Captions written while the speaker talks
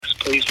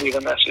please leave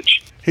a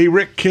message. Hey,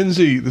 Rick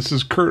Kinsey, this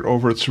is Kurt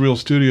over at Surreal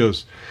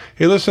Studios.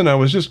 Hey, listen, I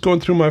was just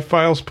going through my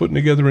files, putting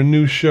together a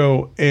new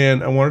show,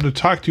 and I wanted to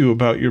talk to you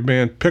about your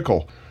band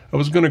PIKAL. I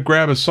was going to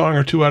grab a song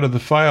or two out of the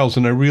files,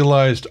 and I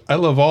realized I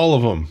love all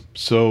of them.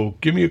 So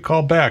give me a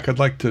call back. I'd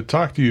like to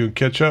talk to you and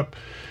catch up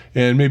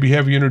and maybe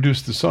have you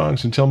introduce the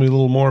songs and tell me a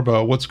little more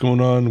about what's going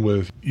on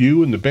with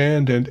you and the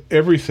band and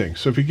everything.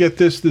 So if you get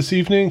this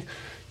evening,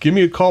 give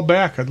me a call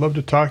back. I'd love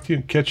to talk to you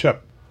and catch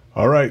up.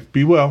 All right,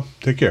 be well.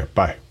 Take care.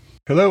 Bye.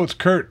 Hello, it's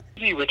Kurt.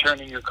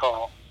 Returning your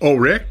call. Oh,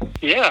 Rick?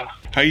 Yeah.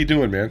 How you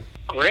doing, man?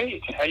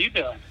 Great. How you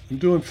doing? I'm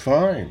doing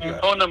fine. Your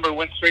phone number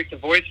went straight to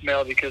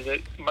voicemail because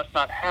it must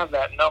not have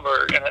that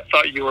number, and it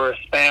thought you were a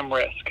spam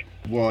risk.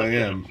 Well, I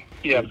am.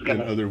 Yeah,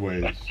 in other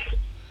ways.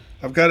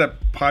 I've got a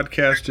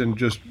podcast and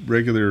just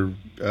regular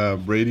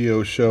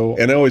radio show,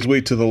 and I always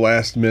wait to the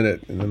last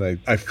minute, and then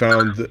I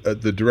found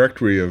the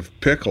directory of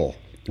PIKAL.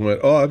 I went,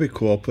 oh, that'd be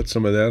cool. I'll put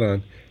some of that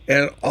on.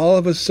 And all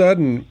of a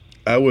sudden,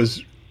 I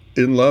was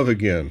in love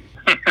again.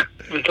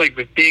 It was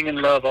like being in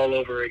love all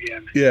over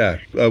again. Yeah,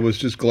 I was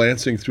just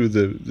glancing through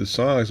the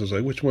songs. I was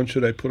like, which one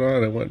should I put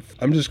on? I went,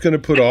 I'm just going to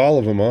put all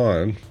of them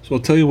on. So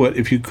I'll tell you what,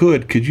 if you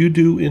could you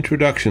do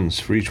introductions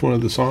for each one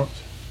of the songs?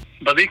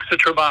 Balik sa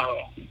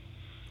trabajo.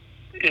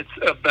 It's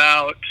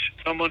about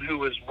someone who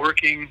was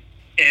working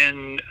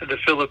in the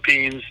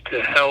Philippines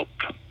to help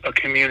a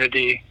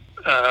community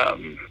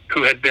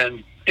who had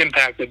been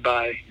impacted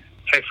by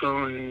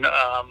Typhoon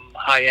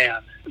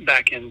Haiyan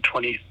back in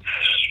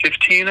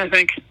 2015, I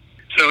think.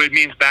 So it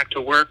means back to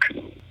work.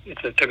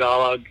 It's a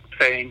Tagalog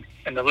saying,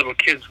 and the little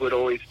kids would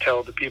always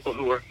tell the people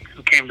who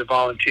came to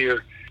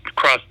volunteer.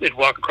 They'd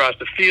walk across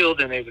the field,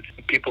 and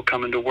people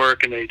come into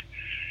work, and they'd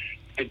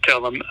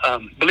tell them,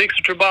 "Balik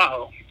sa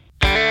trabaho."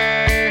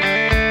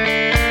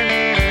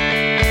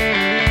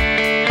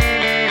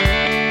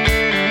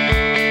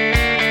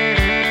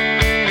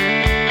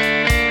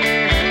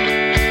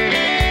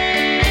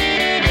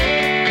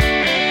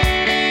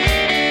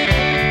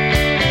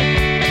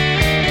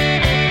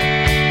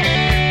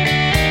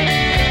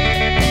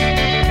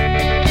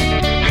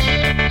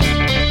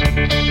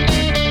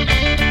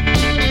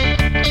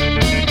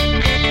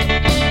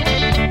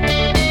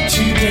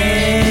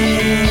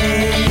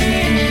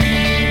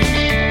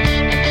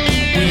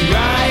 We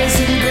rise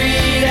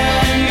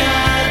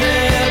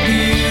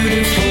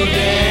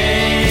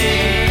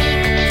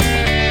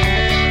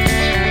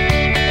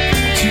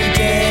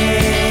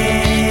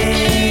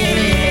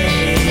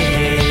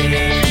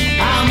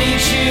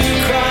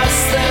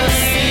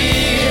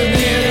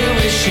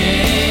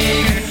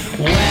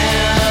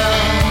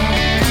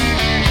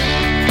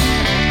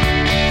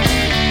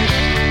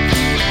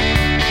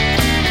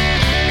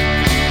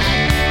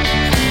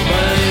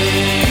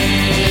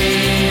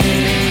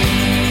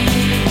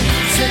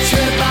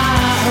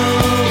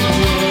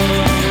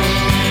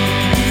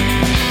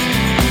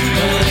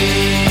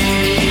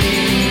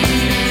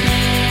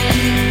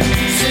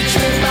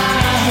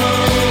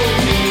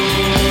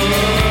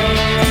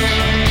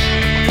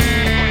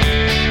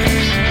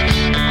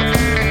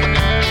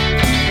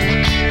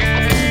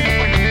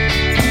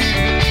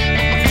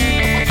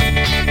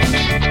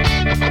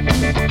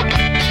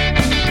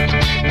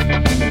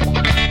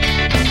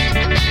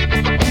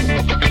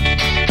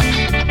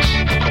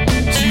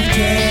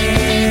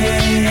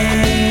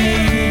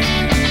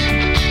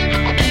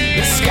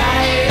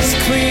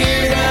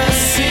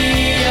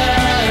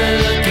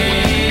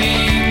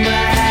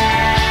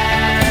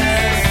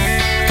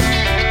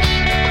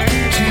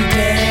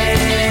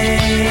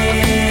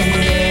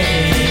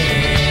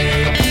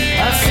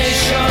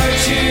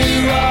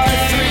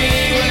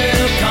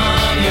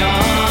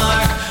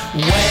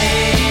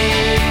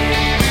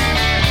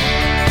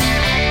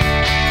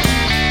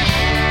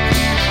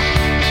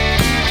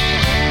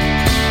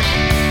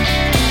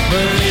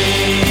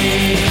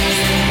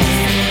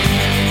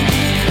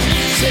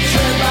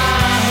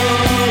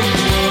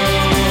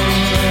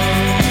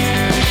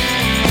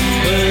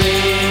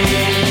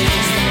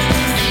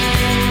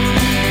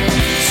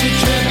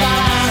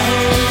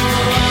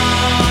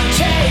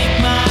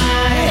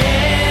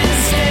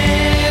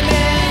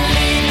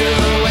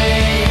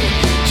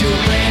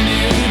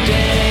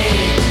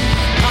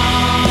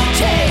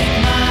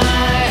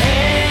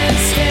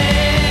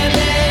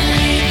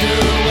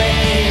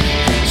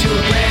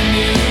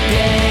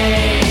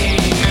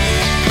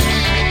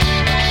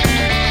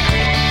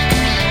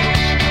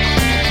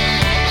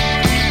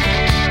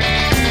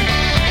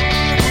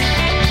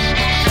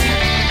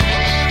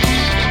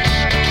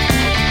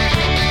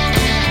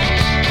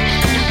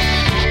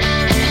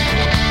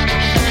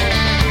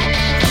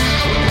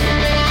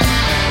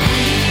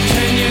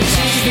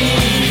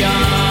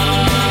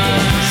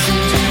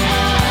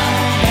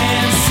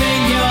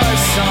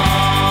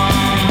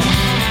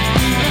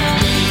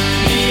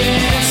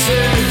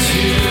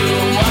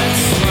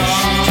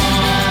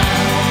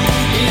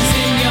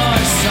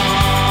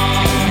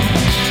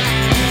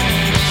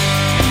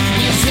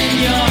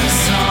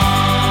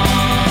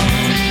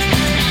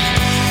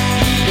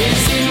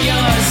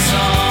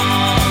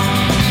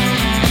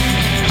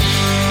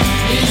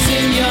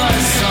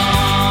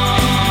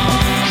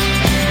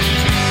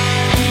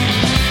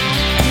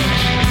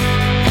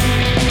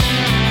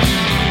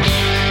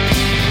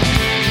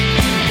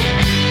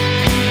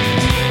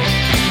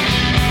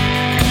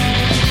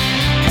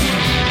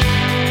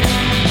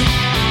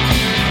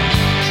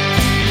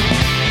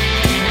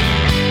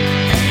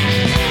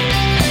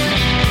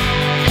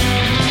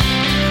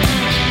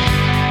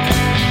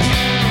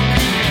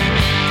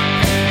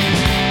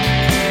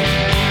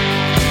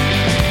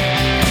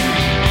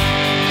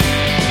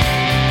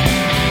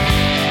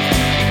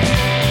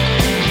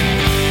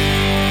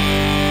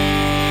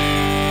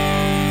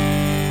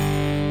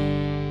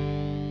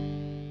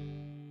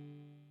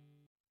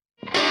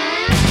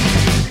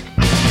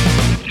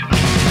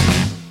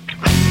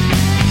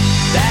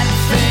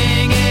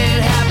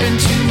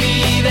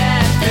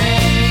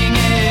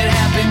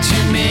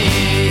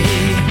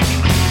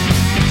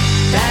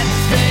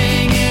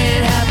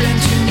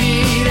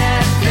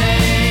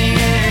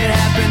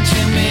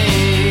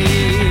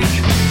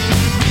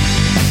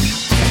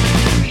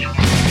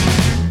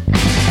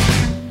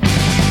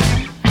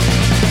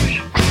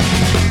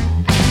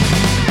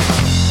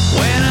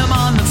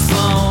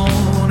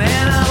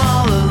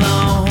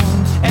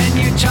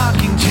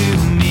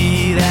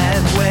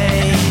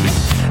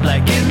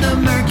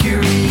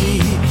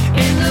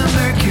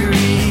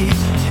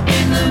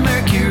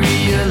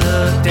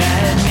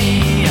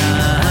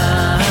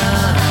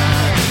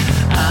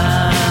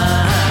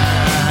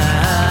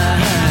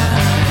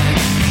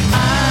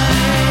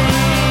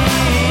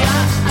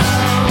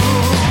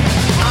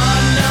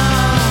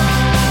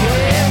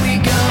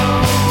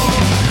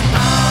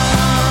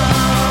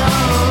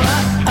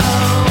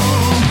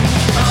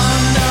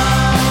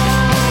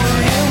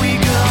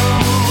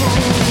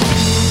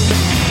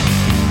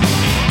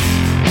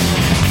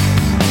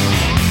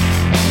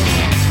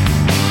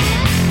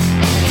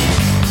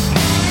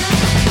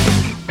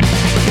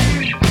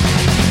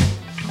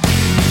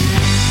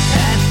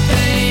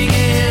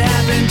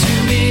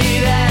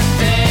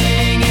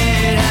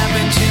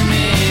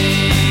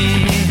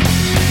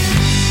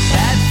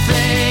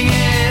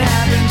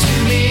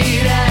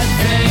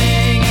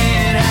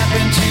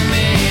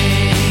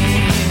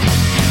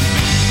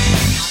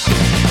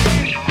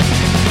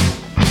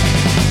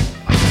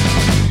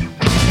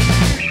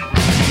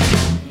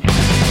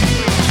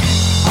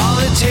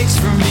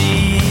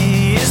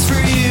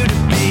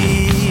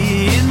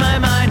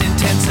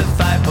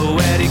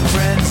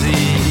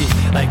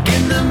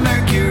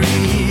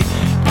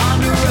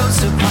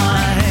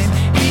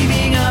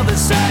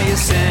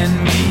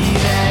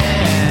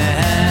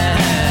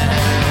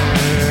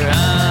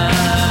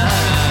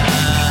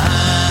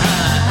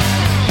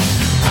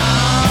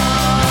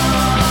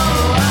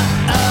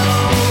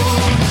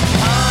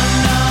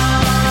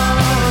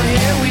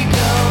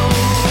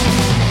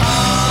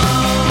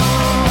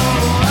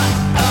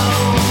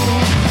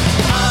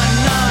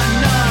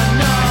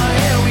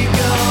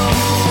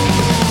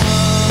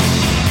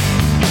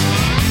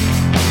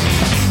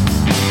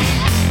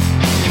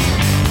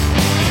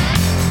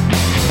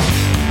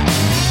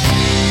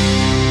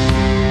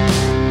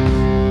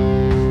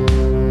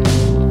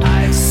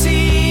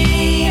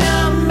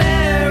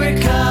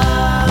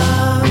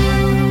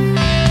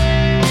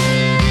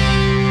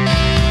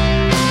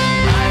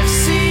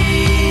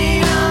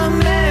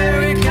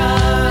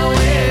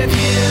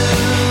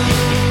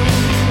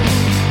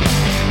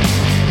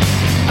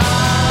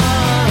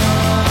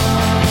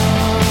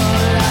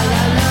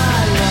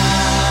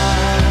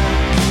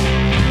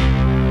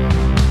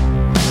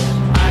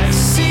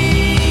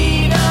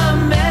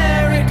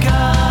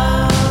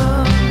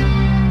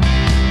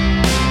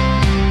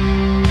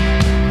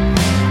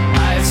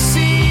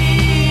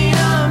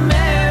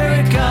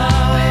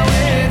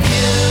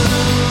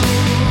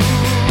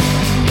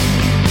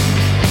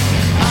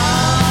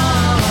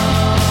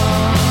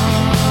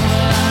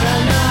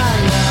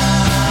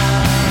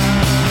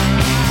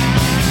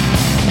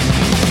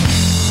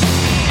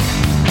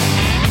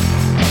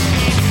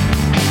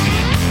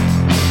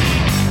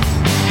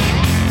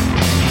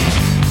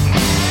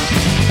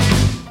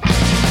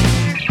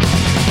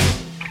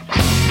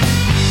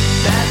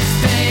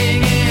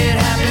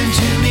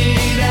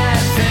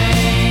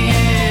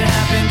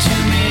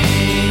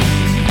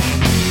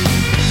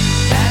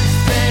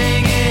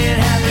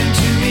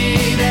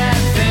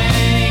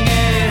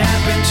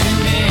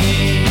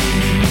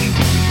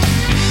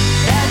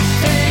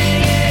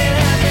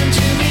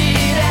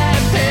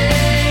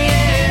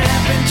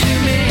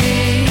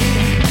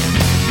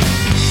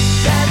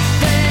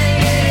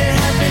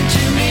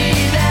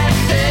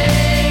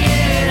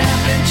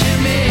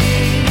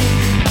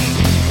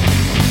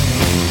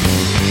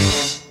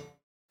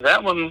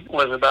That one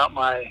was about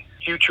my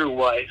future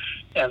wife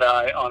and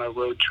I on a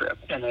road trip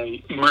in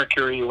a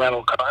Mercury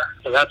rental car.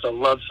 So that's a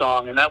love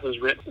song, and that was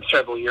written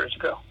several years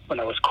ago when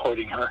I was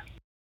courting her.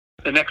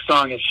 The next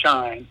song is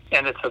Shine,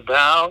 and it's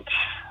about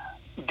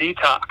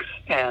detox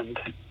and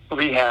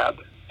rehab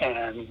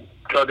and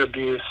drug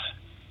abuse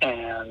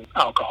and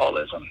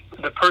alcoholism.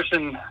 The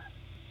person,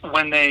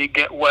 when they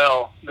get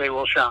well, they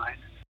will shine.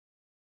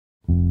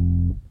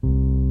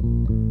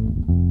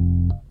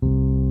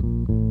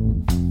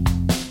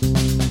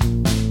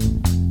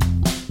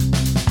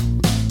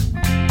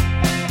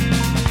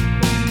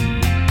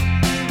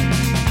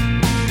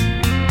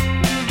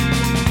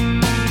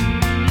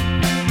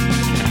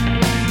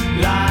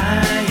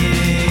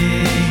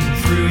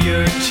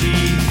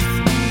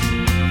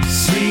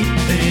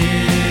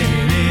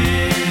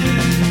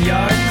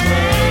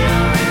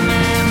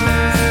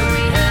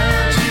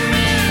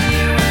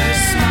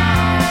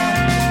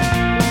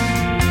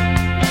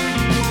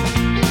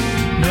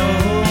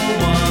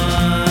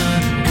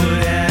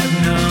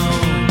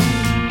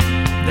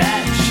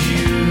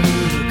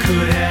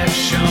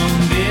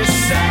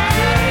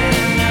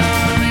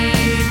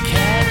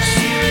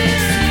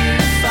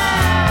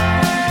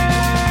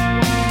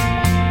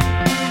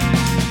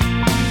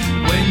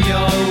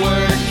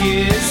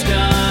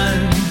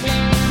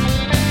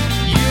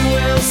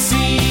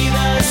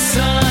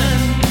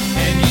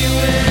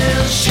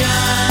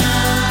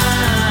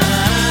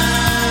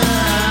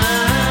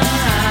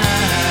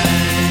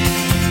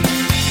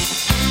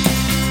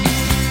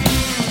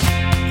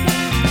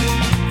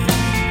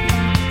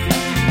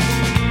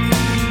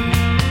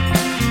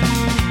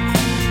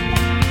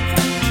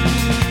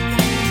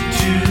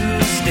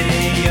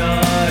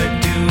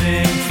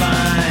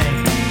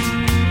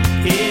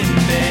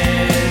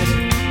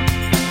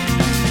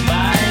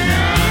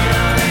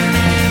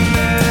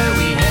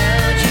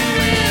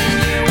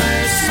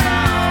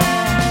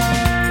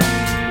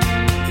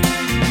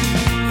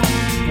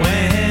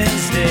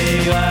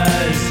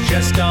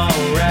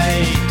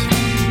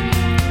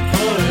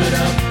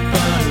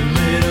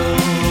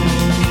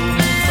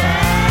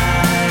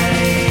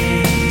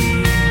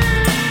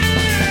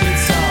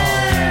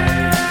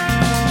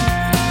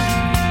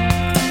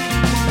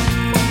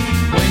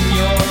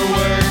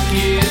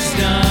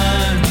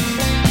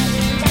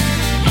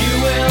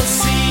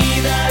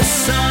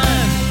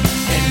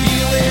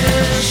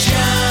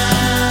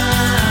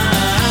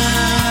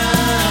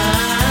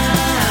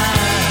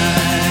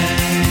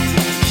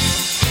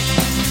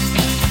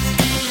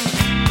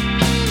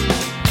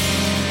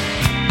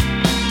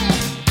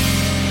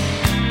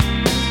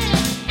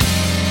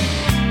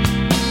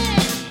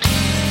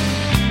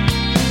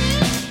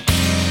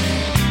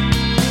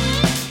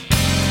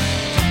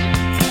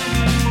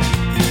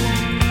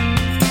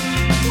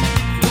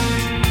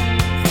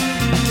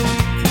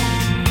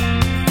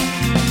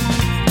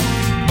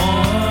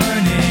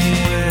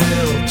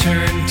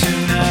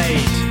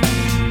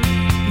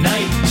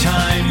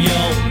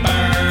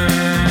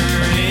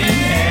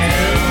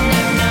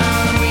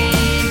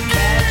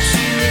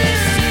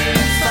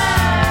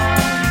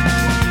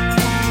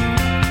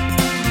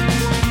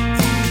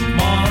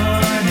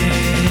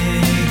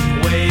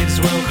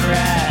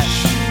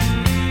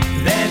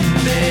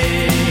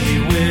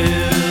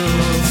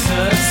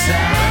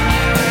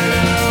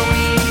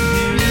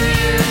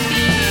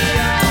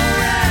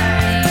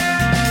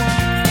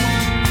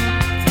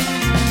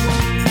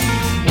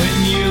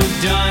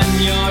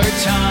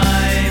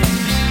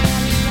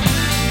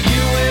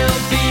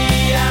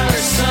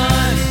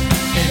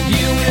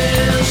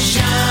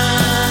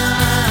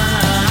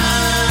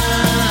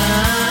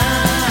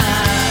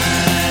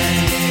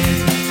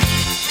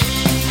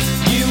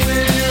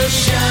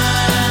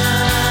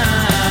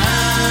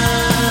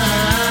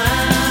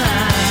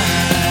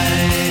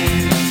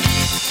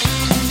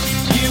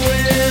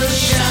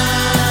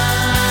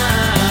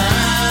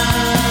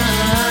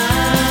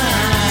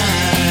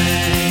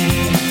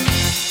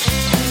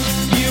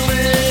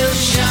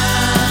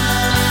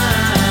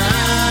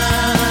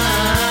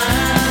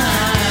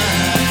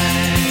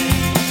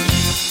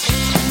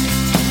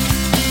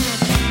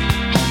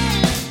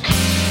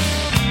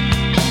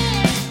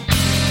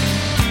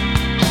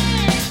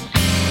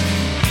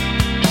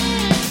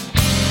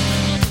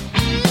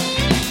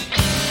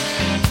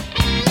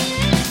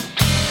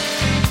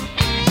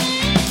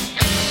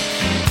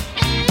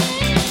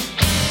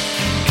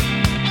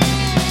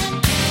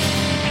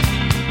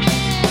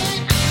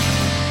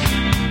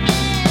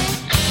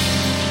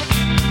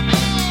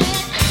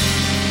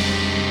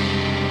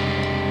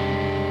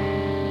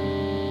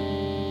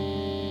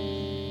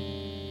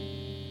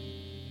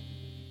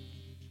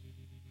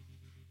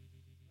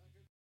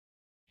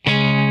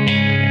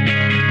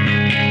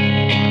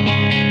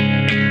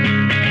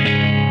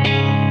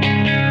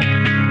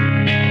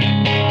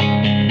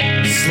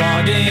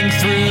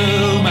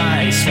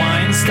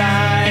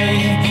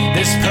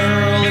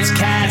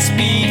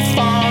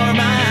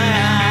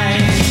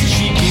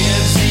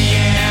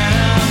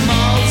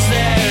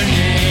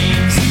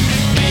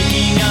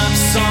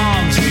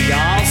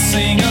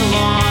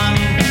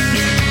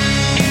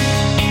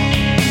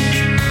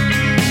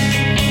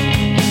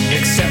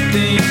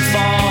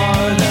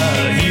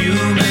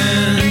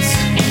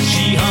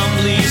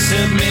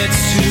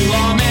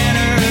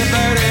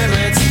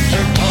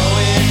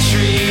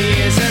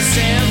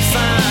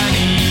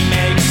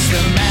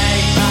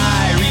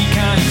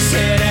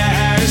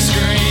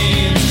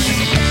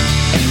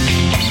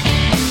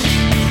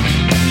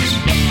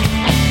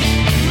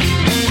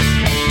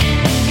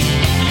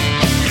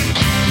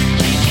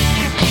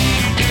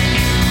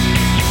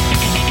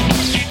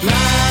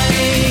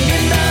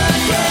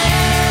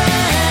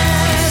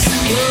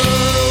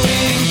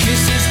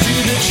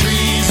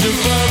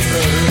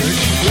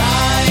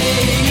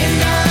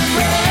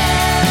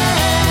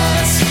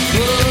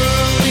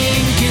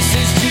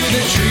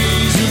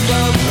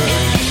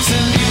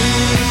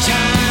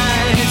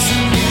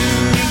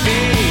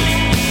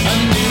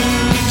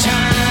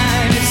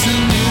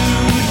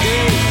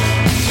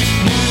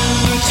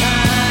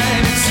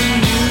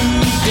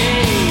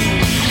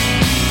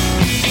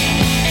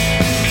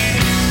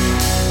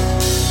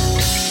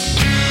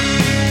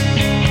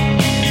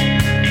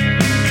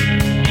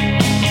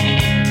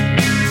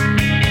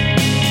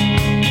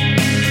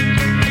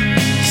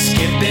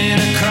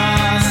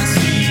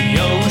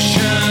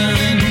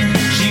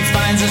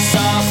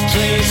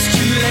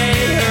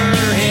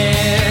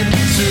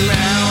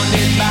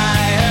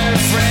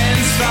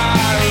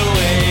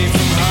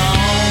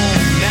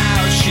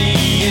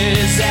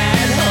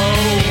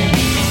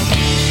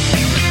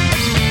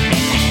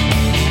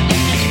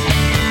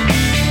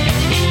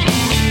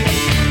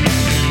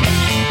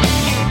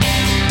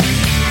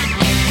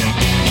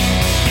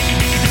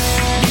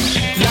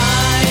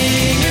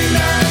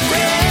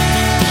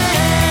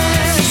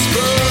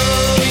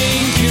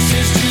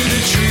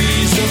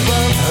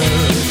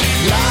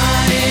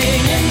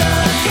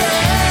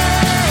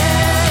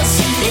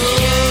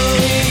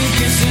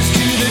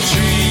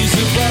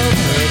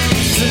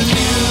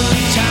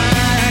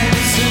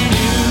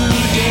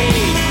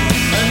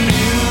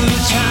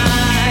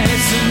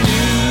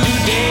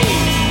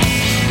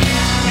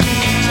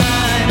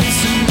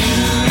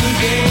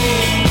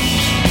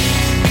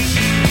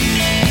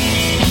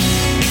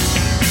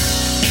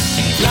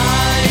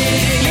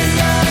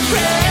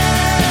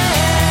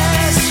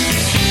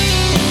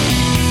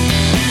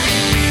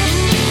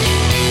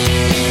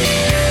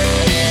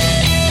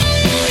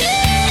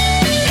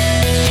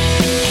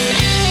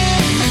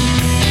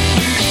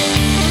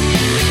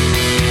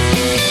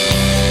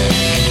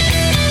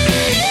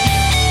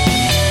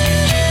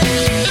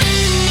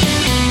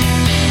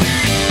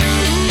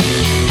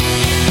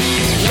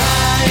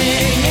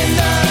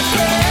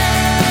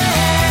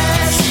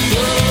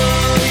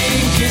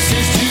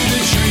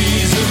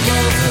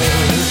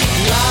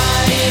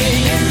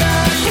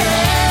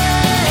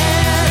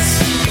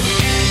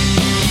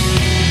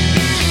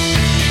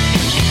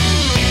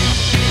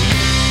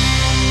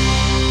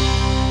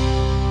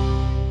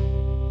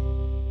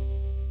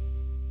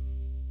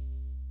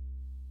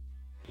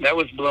 that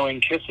was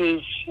Blowing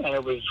Kisses, and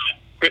it was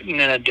written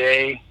in a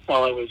day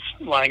while I was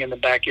lying in the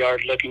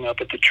backyard looking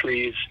up at the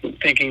trees,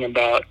 thinking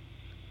about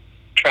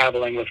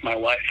traveling with my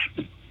wife.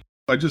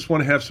 I just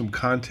want to have some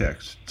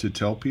context to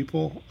tell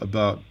people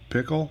about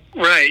PIKAL.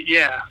 Right,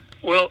 yeah.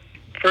 Well,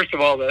 first of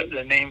all,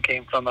 the name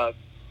came from a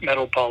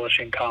metal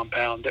polishing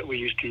compound that we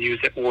used to use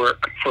at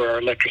work for our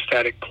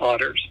electrostatic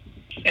plotters.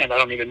 And I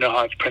don't even know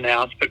how it's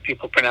pronounced, but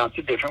people pronounce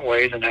it different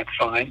ways, and that's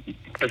fine.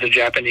 It's a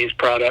Japanese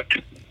product.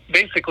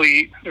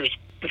 Basically, there's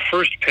the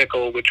first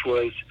PIKAL, which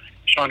was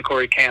Sean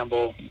Corey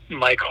Campbell,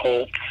 Mike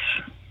Holtz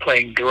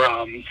playing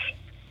drums,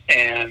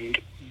 and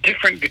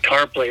different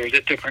guitar players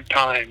at different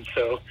times.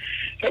 So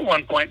at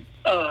one point,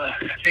 I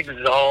think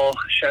Zal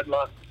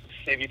Shedlock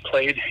maybe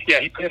played.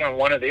 Yeah, he played on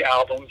one of the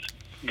albums,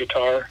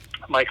 guitar.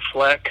 Mike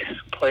Fleck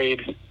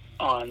played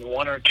on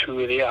one or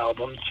two of the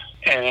albums.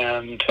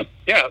 And,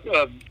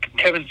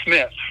 Kevin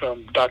Smith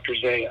from Dr.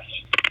 Zayas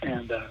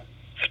and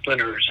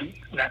Splinters and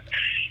that.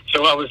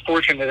 So I was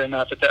fortunate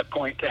enough at that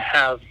point to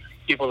have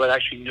people that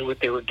actually knew what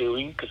they were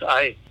doing, because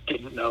I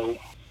didn't know.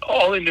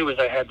 All I knew is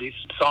I had these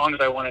songs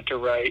I wanted to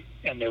write,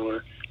 and they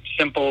were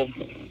simple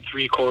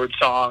 3-chord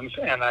songs,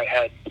 and I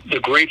had the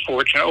great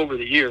fortune over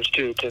the years,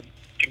 too, to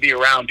be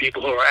around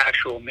people who are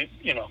actual,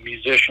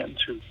 musicians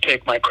who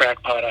take my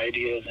crackpot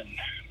ideas and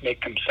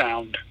make them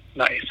sound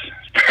nice.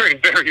 Very,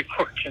 very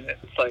fortunate.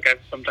 It's like I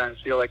sometimes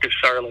feel like a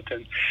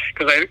charlatan,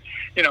 because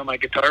my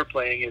guitar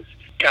playing is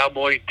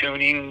cowboy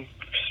tuning,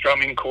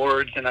 strumming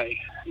chords, and I,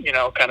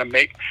 kind of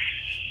make,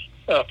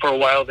 for a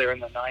while there in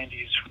the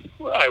 90s,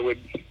 I would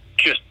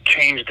just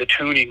change the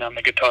tuning on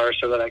the guitar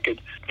so that I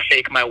could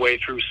fake my way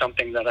through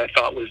something that I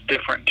thought was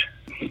different.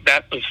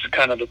 That was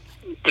kind of the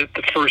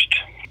first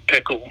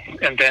PIKAL.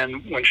 And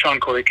then when Sean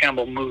Corey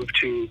Campbell moved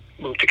to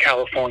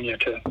California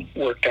to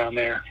work down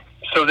there,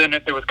 so then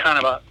there was kind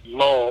of a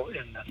lull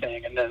in the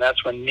thing, and then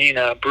that's when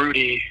Nina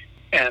Broody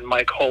and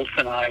Mike Holtz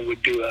and I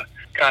would do a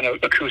kind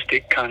of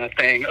acoustic kind of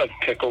thing of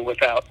PIKAL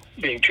without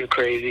being too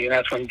crazy, and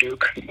that's when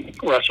Duke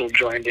Russell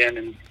joined in,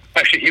 and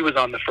actually he was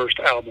on the first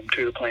album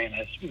too, playing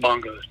his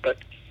bongos. But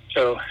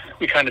so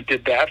we kind of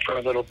did that for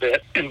a little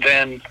bit, and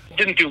then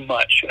didn't do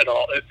much at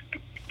all,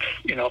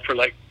 for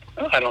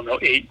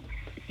 8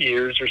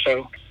 years or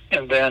so.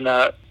 And then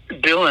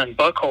Dylan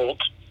Buckholt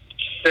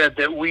said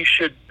that we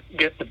should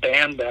get the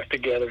band back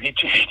together.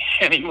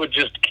 And he would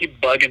just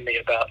keep bugging me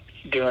about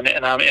doing it.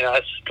 And I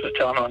was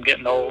telling him I'm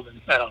getting old, and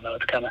I don't know,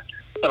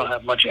 I don't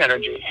have much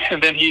energy.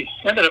 And then he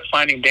ended up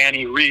finding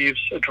Danny Reeves,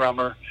 a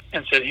drummer,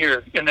 and said,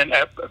 here, and then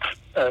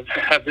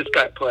have this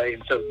guy play.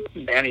 And so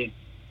Danny,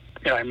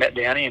 I met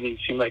Danny, and he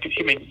seemed like he's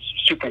a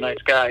super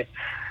nice guy.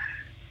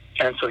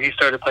 And so he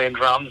started playing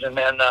drums. And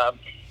then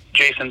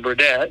Jason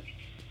Burdett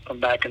from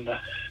back in the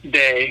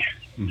day,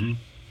 who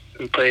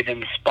played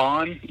in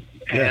Spawn,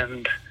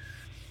 and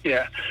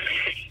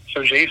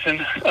so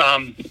Jason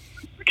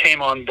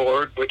came on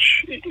board,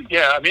 which,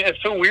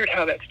 it's so weird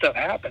how that stuff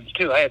happens,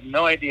 too. I had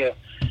no idea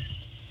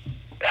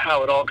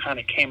how it all kind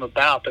of came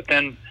about. But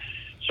then,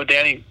 so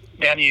Danny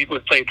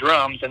would play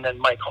drums, and then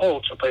Mike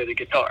Holtz would play the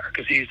guitar,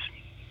 because he's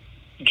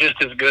just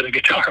as good a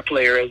guitar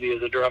player as he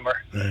is a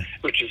drummer, right.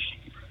 which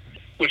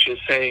is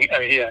saying,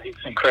 he's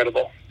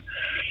incredible.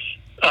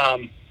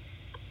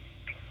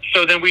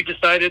 So then we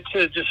decided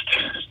to just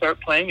start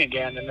playing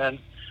again, and then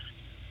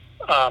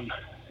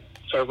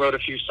so I wrote a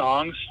few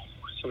songs.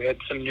 So we had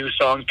some new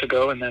songs to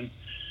go, and then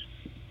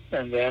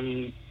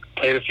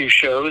played a few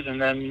shows,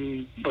 and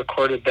then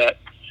recorded that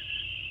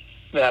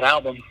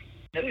album.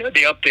 The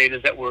update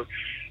is that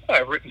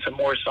I've written some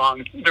more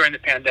songs. During the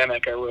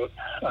pandemic, I wrote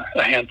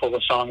a handful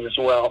of songs as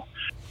well.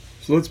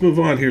 So let's move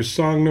on. Here's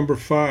song number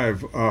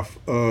 5 off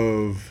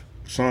of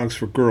Songs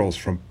for Girls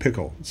from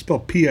PIKAL. It's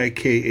spelled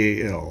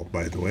P-I-K-A-L,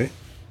 by the way.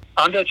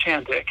 Anda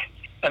Cantik,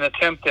 an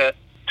attempt at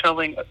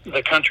telling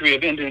the country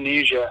of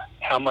Indonesia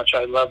how much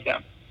I love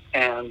them,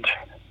 and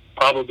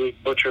probably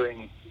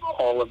butchering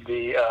all of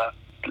the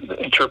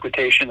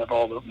interpretation of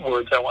all the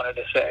words I wanted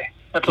to say.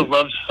 That's a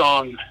love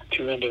song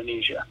to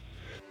Indonesia.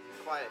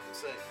 Quiet and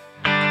sing.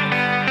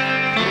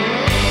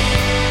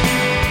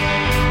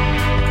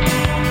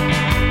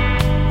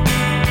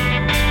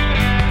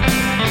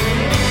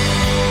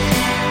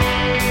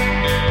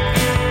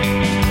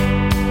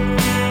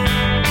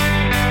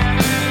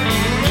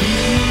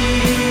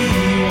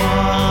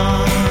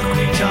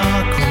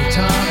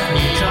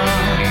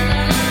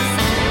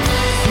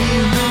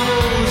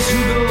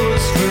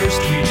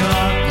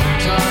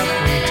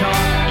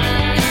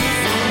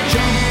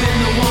 Jump in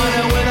the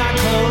water with our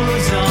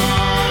clothes on.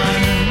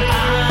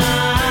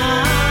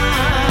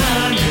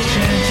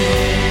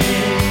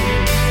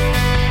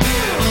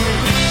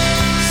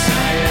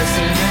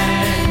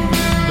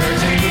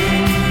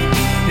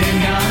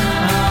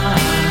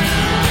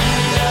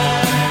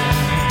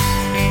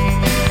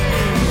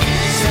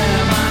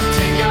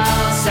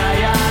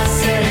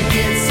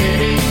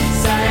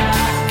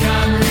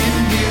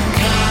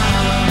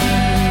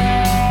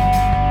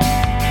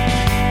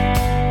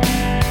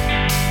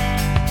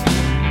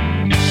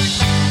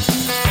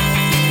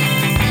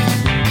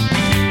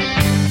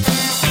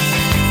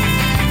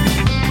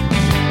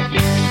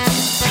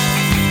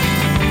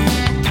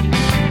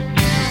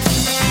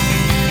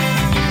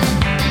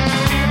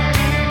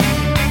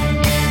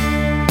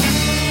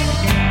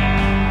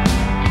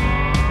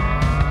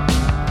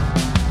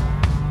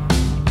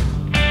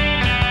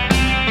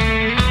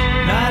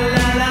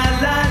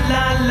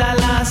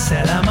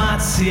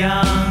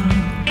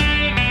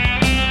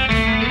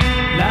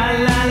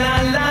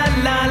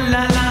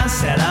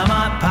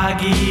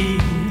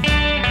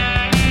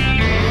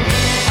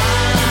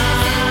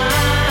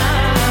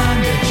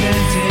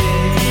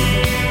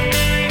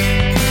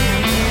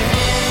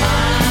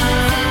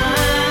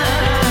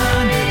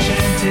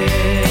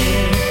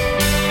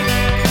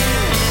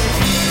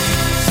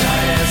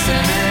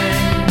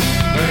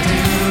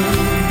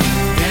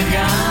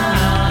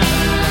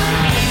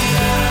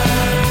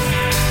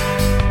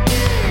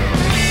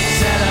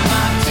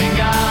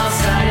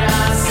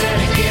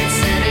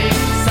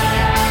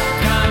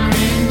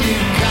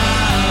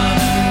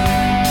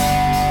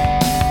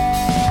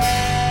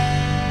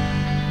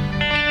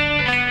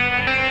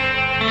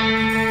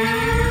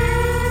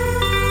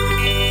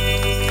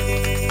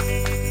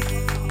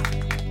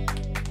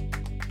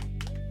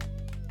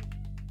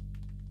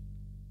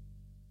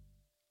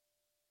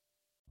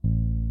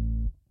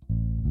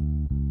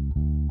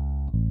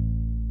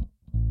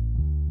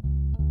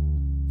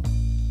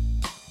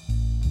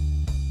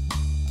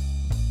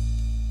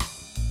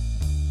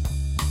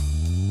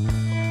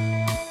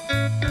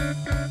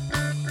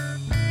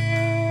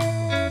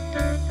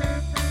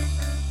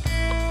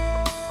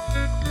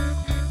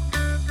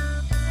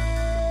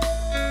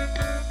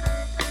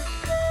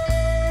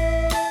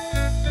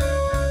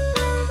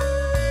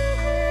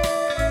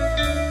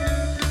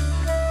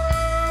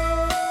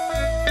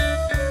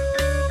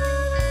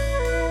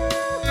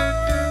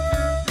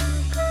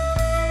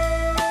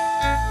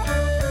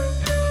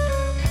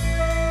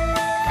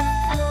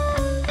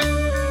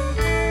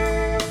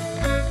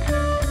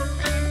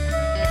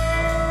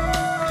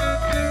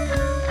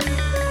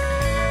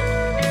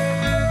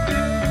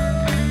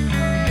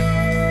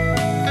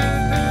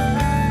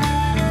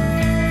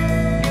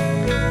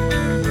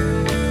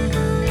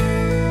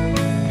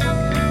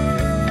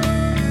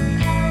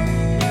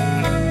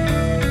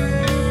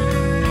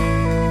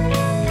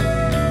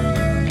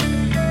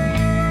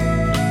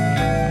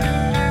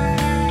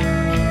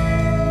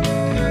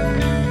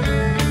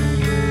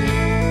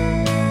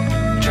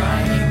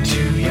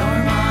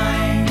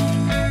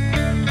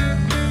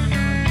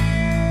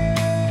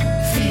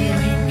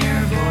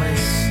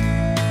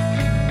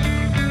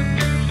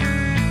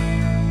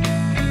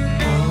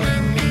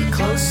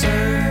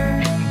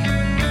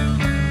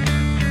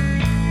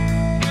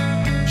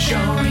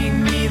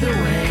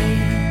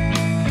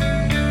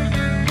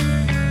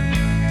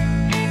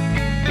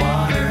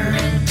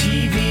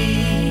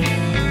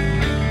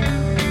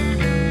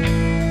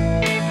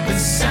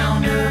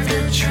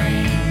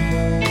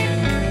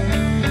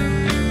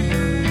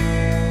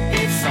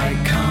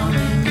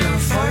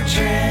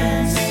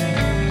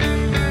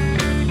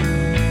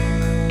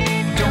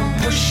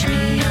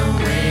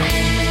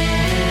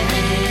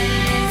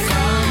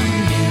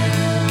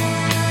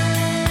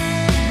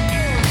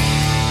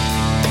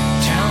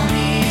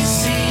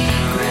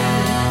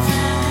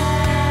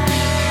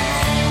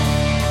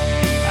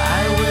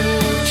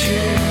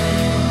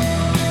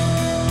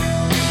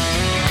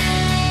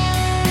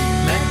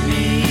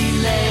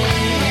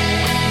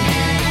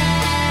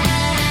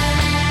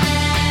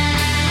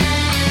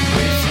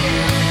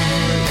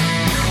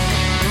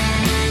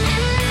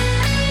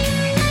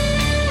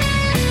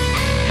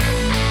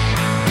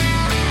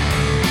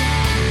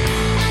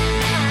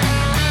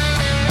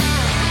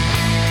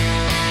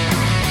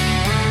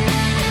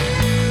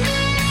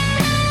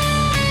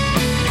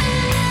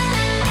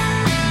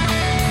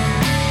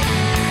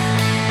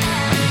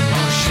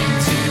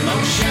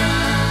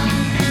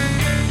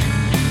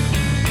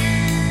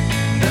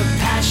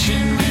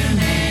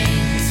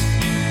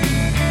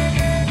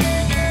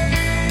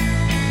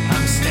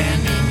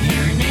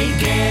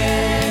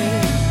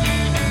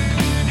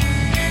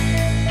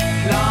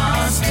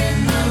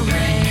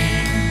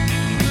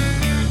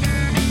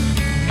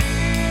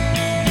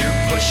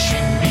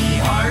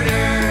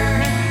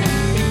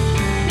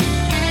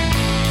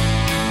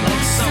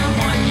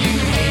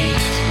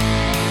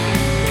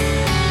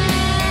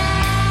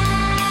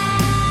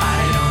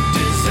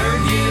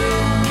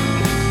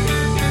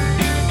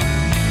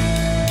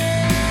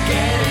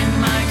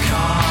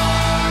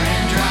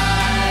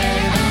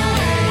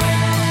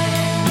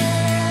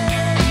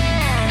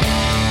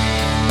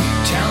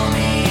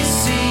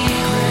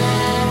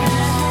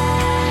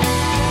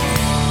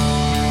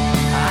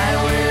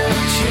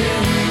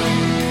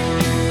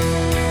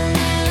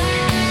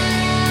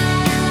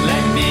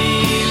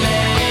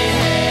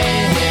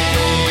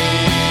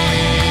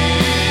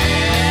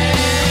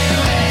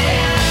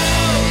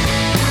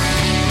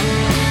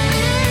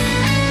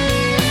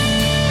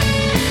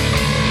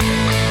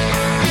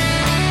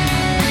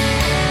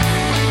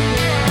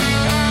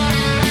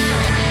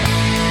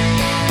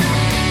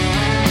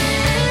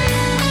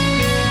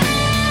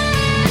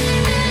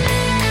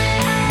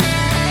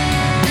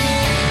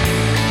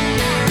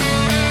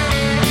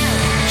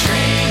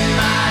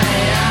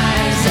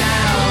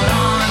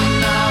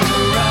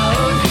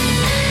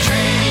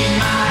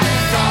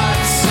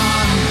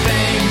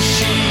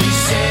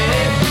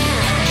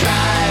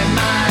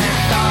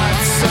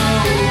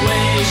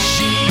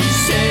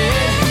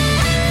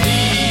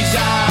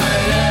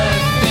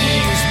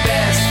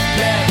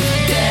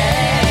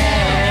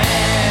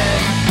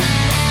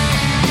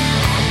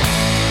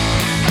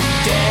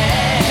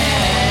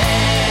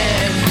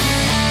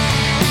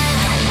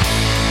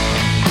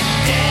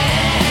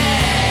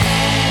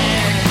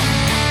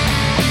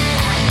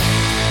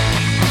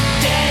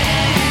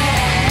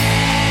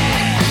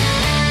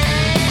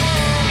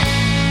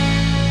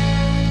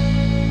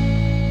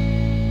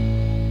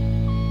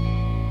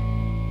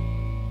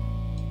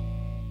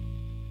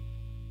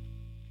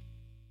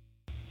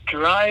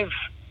 Drive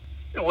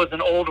was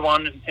an old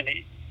one, and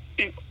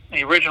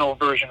the original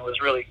version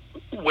was really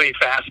way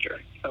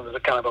faster. It was a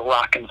kind of a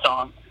rockin'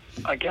 song.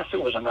 I guess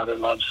it was another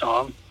love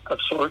song of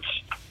sorts,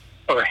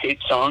 or a hate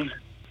song.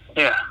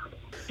 Yeah,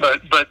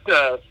 but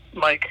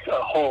Mike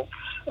Holtz,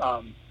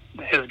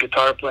 his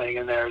guitar playing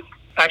in there.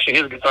 Actually,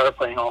 his guitar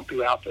playing all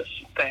throughout this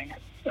thing.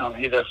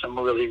 He does some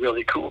really,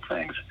 really cool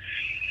things,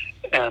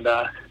 and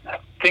I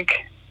think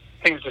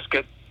things just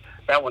get.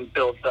 That one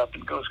builds up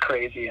and goes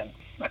crazy, and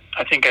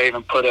I think I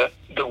even put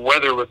the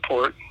weather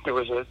report. There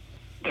was a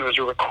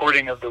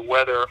recording of the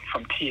weather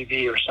from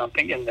TV or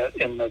something in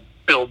the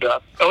build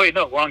up. Oh wait,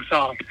 no, wrong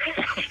song.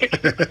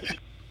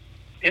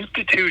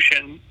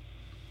 Institution.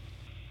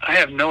 I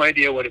have no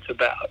idea what it's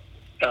about.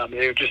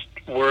 They're just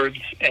words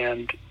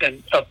and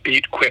an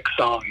upbeat, quick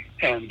song,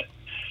 and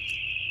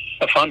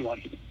a fun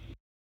one.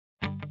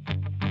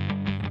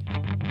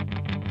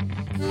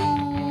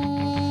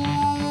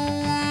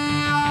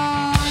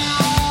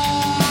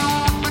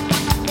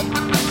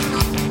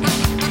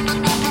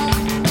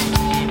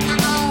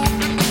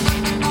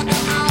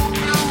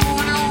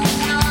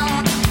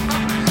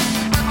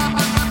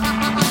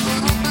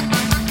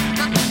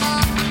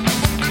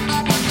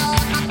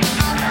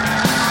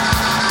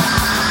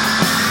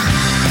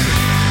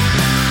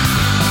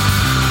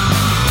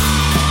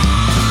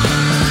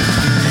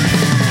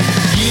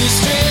 You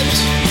straight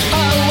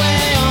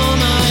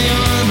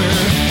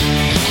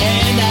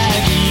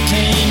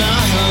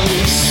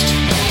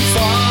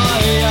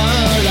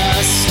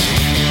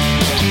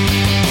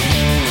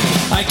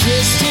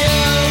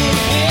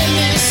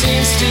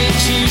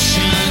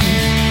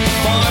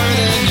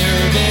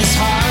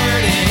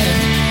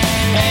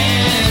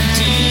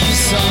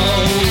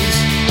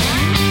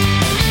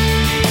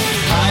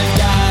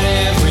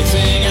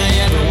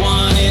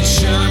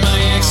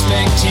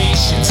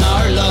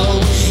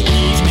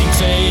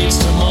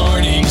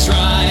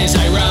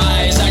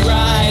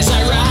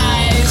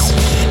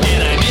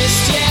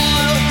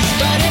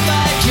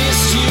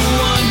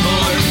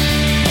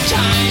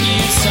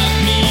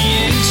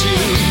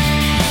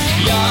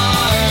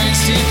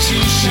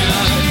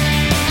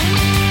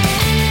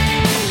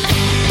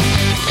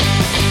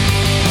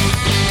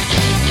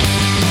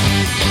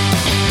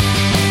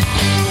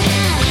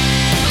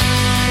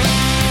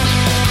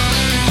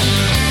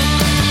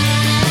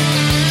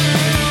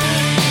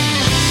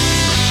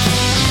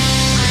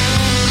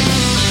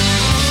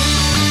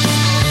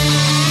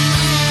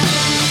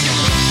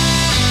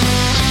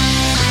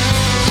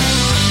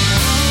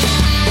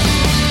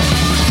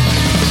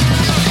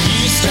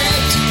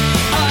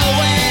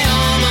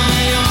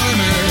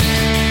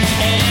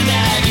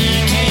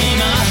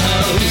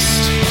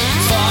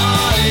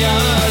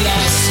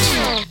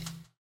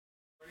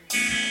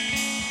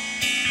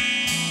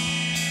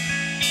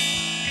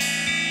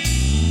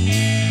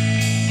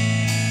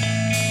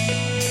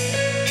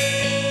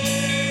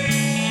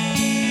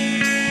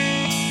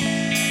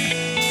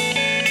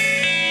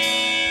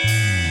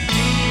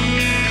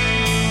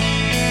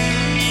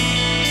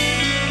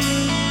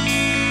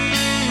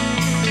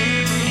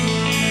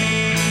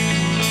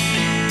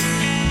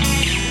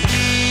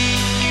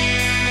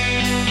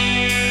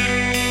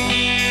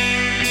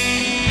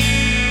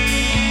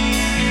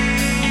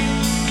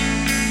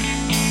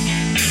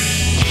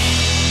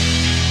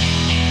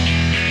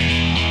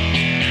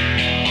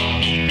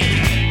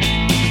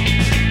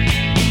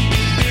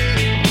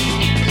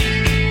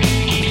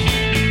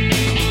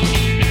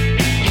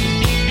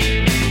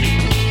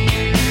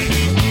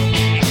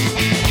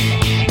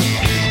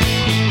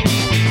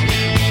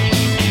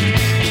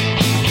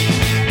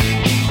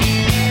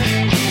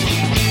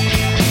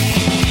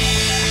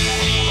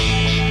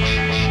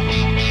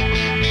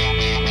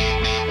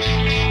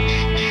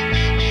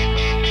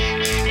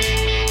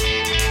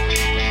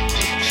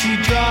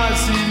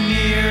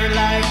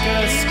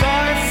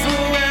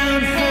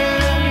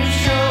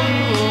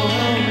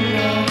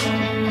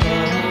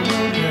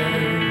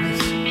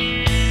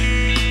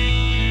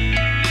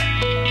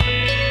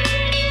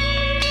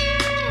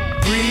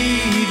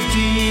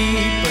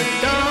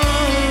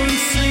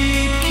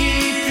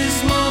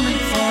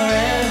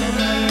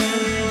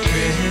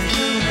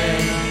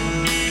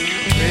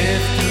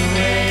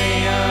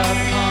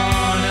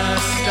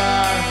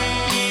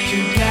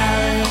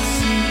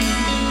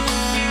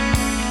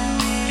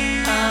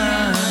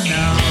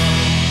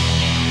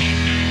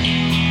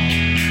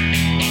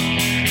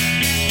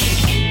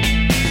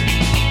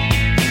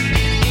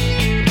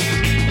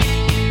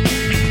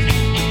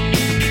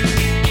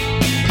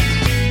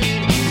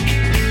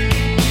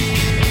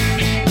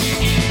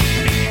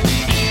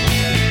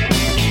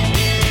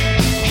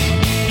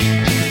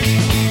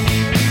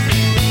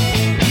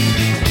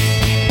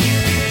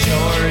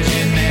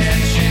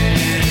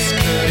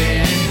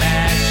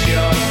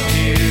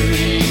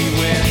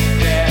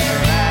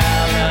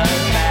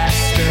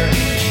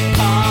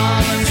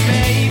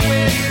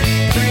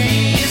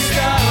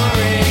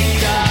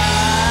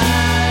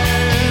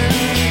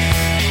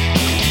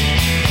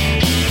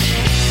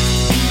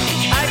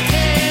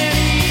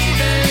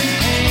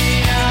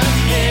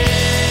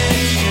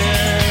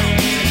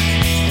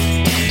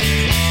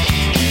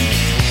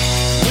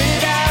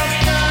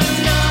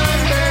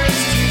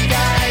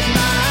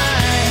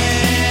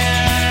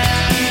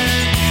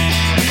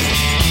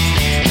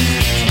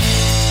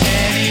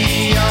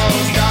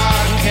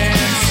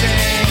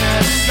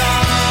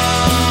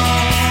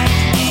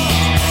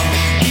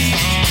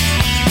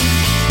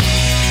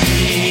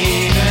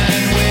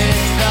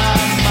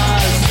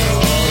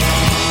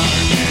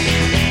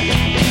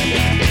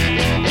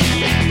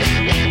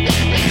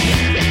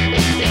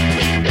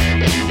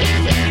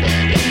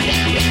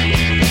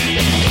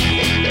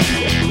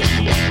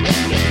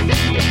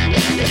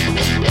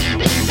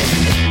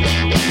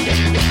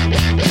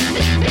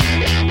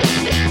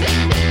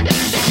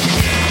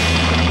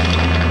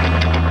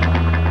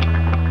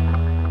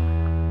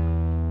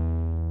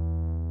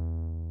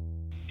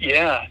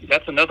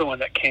another one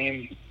that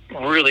came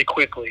really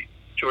quickly,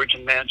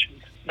 Georgian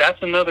Mansions. That's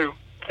another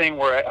thing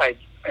where I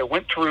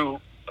went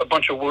through a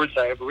bunch of words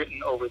I have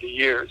written over the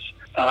years,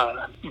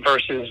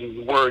 verses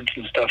and words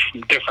and stuff from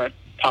different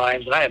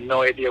times, and I had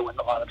no idea when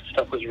a lot of the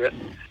stuff was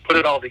written. Put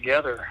it all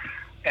together,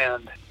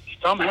 and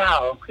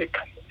somehow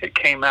it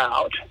came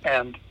out.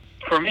 And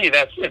for me,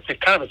 it's a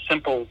kind of a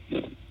simple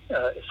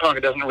song.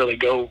 It doesn't really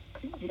go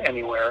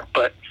anywhere,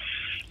 but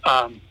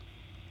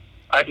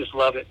I just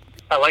love it.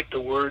 I like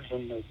the words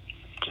and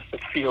just the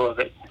feel of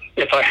it.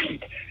 If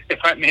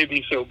I may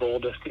be so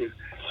bold as to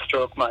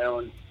stroke my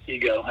own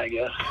ego, I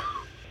guess.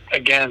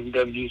 Again,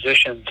 the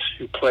musicians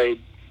who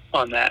played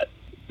on that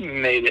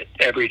made it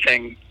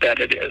everything that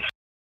it is.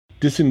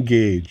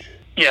 Disengage.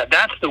 Yeah,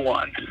 that's the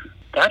one.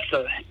 That's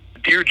a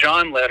Dear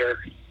John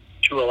letter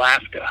to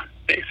Alaska,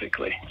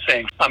 basically,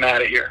 saying, I'm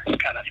out of here,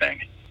 kind of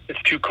thing.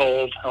 It's too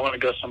cold. I want to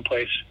go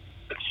someplace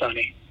that's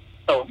sunny.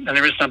 Oh, and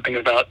there is something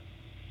about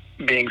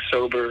being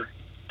sober,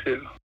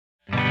 too.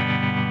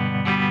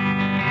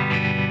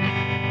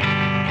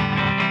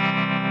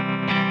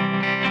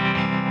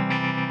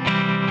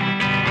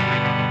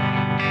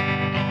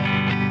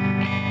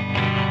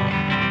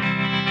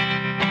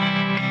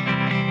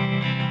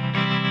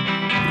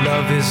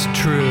 Love is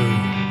true,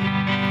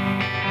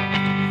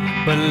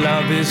 but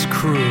love is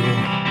cruel.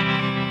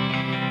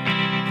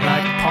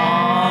 Like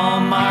Paul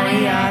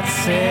Marriott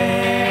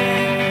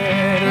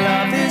said,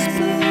 love is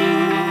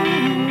blue,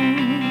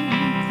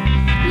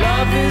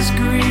 love is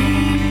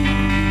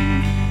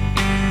green,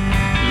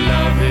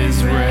 love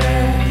is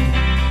red.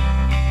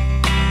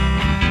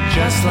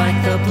 Just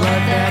like the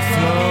blood that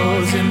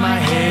flows in my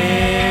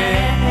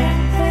head.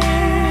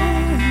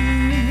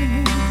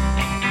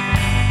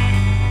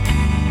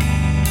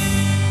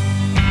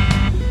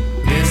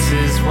 This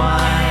is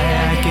why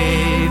I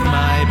gave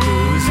my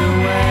booze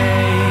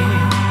away.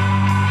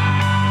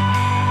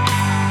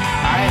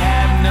 I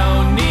have no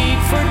need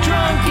for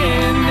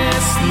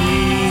drunkenness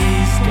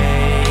these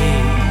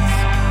days.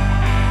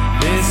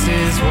 This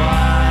is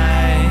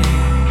why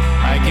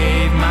I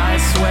gave my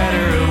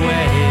sweater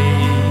away.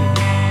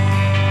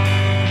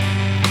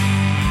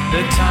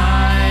 The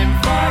time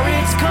for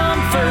its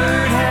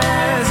comfort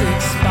has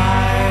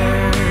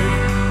expired.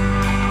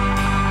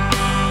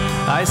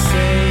 I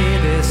say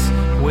this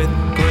with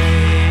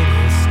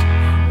greatest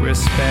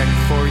respect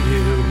for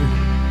you.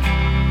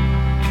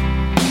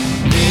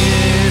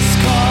 This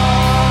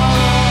call,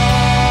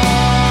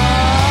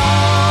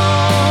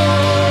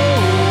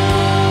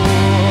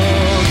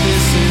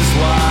 this is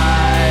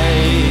why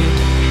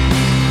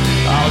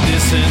I'll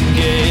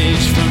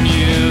disengage from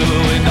you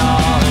and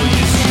all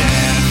you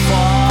stand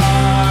for.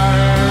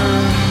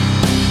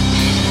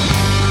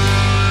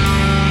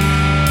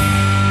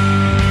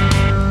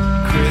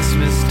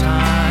 Christmas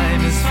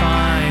time is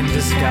fine,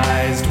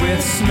 disguised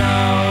with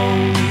snow.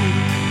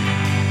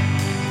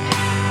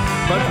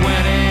 But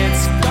when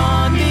it's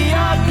gone, the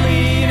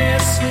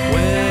ugliness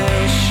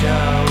will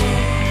show.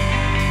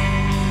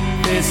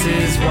 This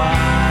is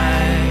why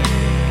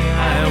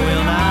I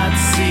will not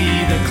see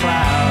the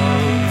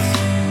clouds.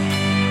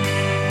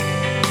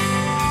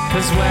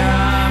 'Cause where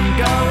I'm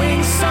going,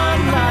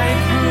 sunlight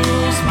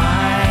rules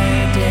my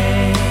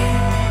day.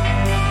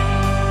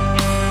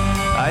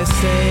 I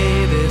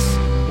say this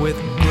with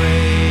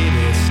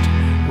greatest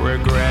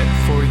regret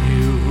for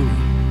you.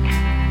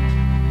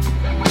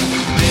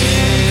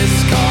 This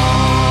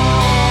call,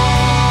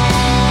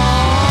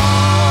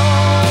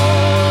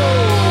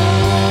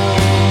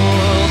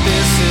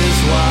 this is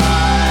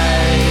why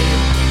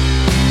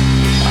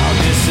I'll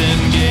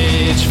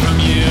disengage from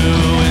you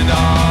and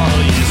all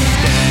you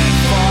stand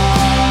for.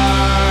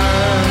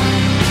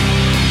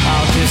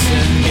 I'll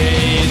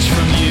disengage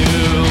from you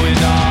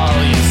and all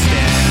you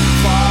stand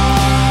for.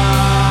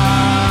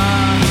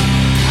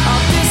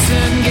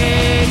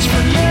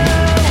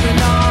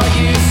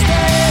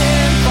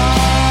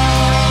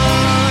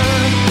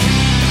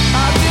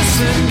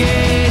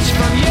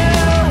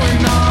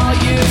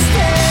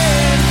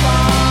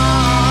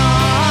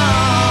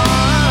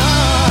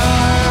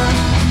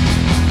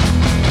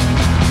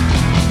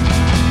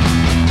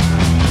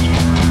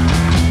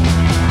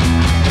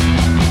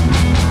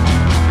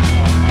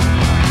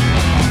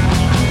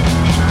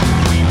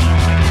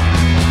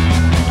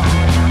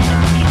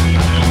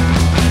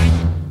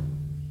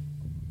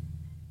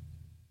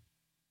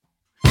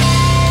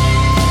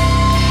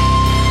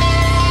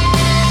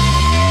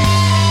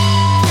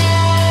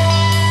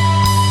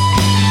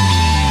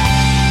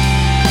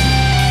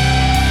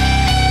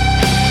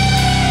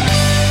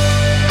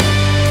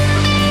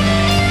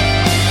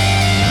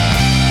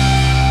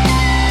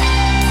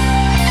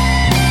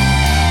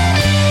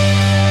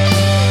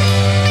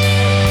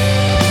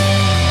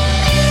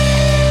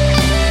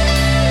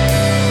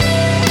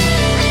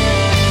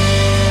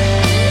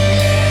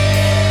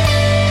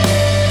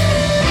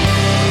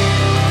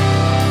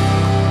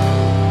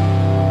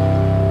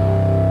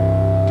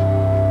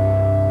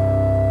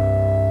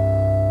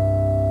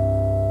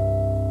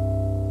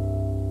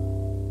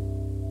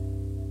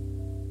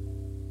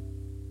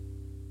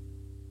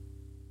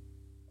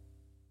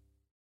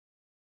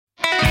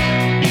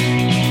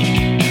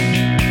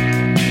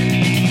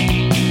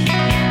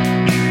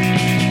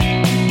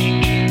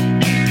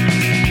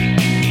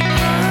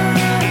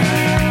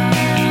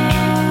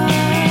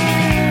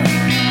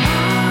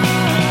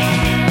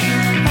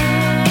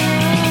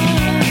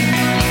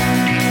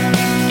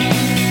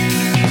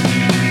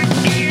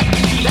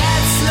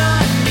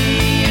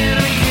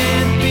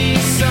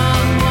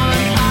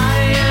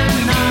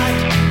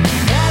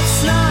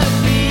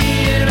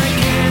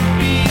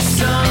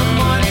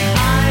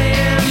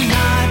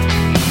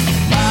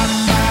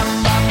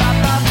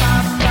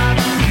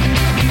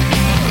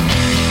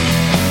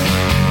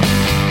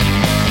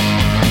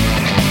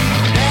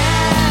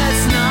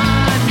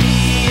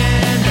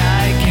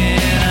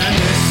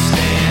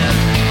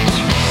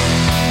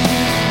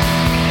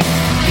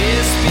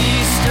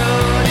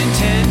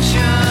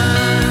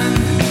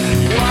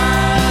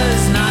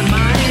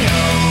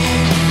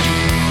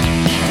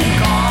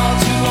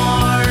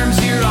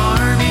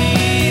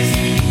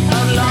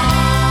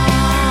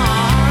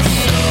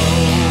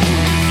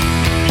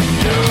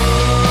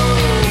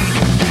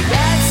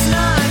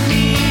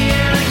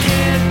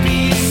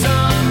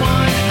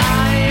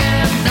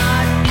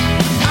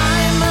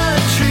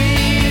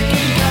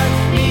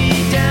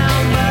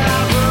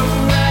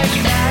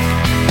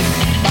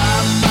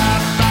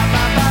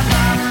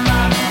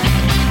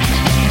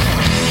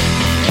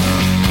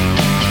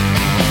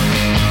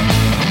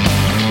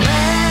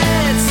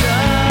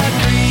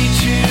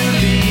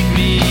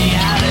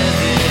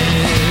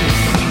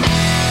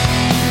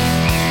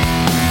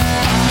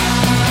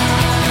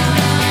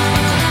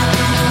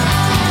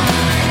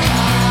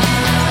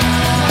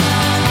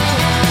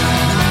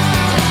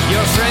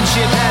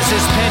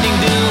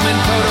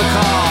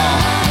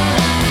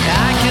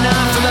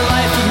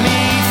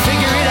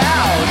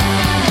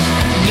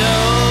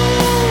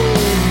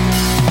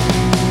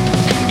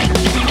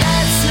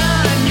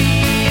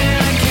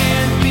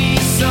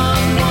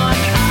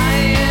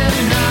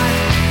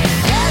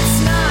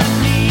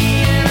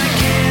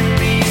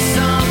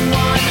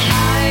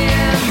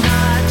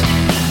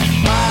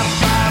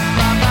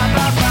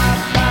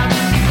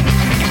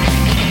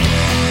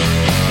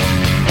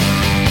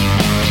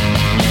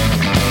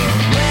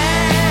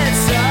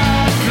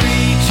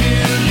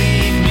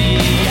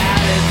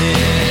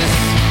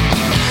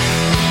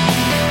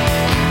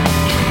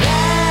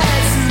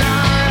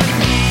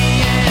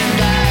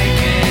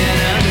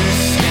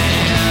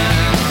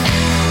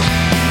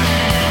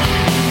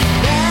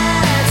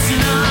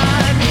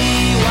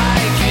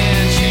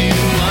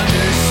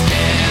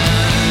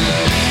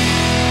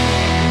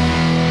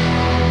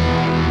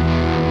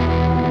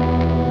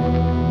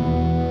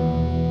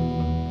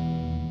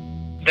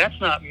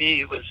 Not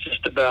Me was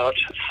just about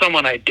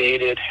someone I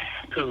dated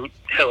who,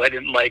 hell, I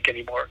didn't like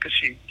anymore because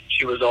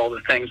she was all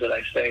the things that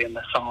I say in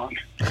the song,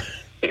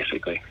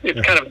 basically. It's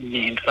kind of a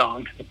mean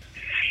song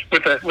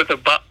with a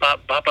bop,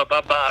 bop, bop, bop,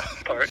 bop, bop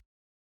part.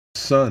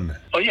 Son.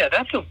 Oh, yeah,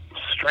 that's a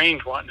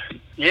strange one.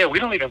 Yeah, we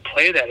don't even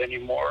play that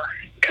anymore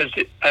because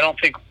I don't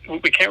think we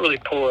can't really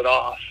pull it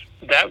off.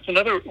 That was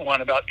another one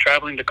about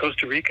traveling to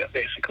Costa Rica,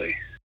 basically.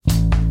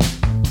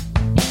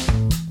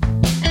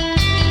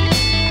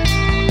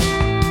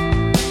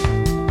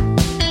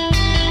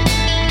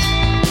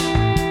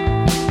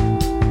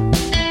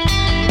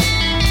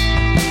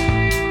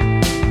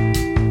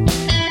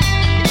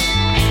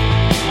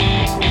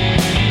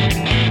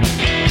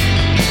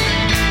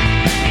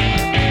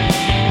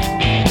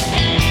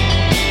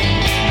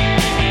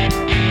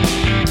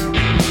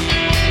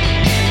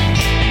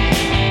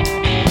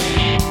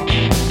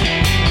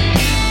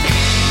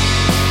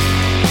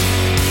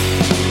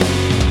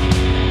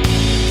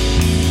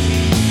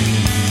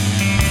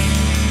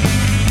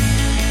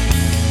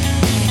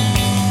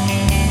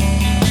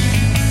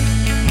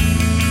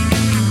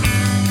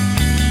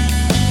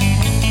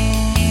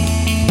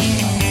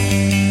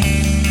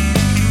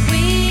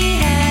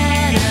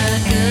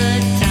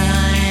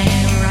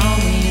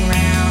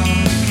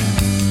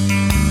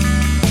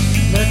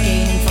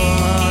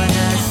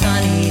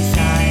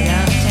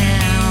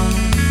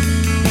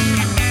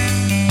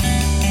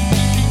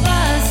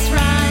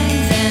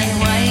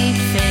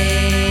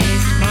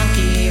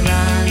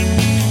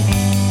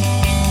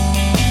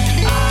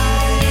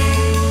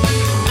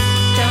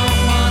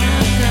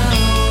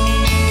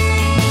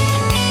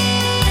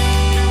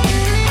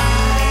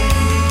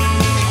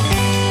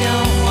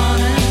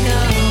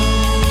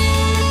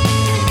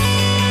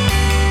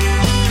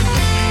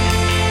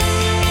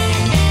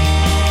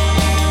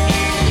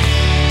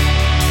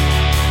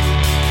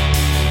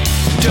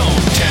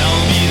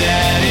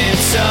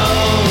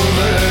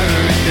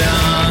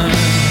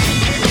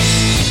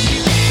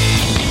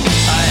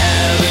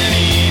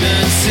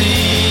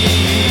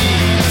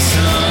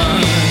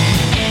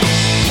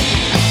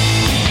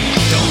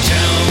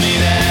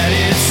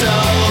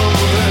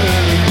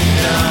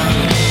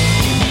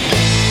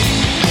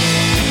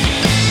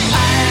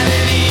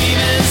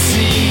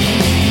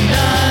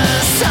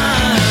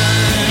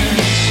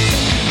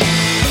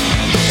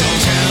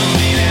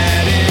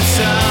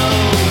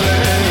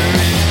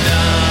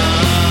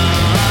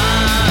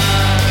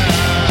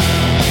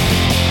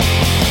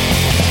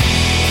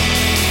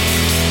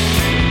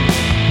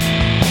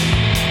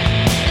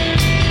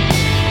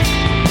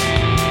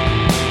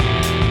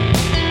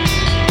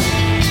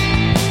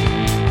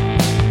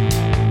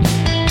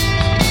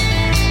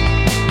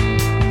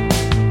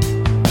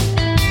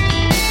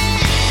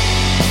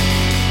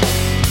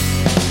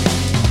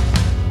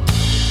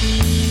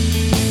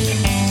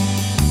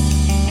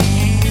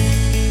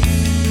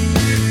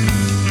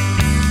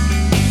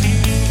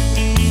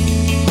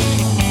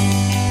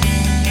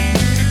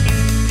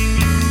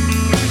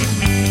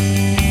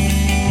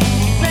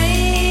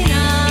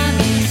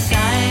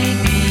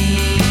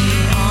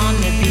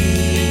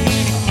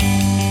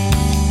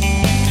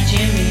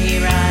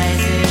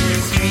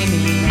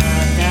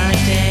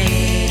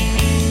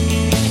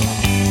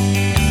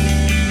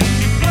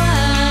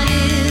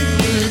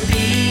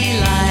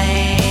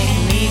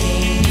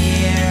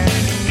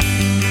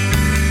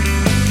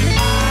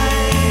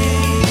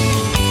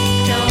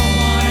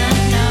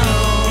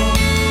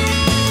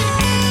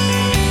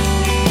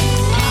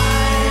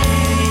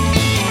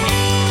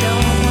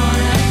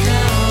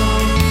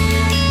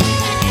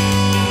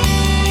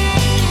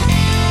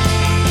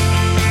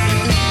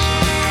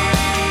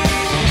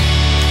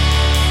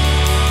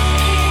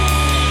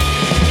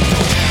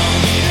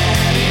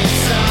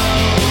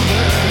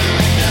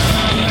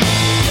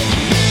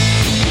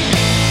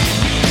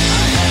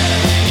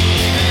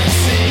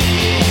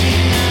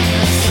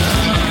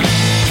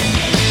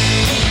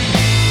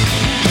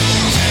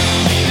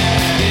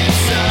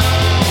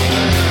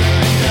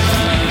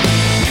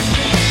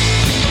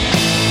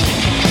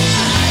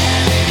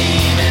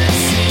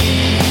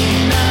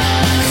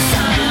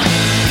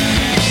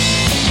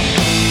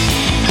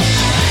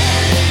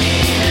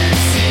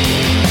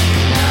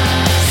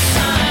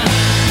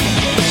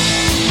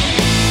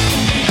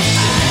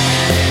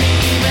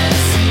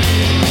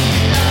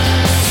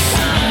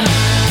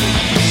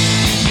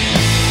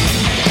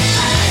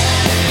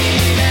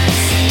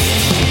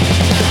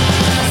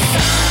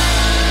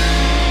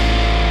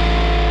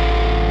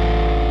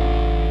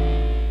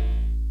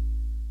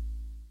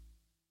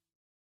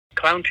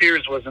 Clown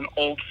Tears was an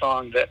old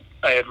song that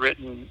I had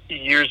written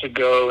years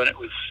ago, and it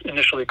was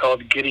initially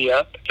called Giddy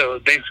Up. So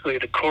basically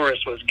the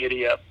chorus was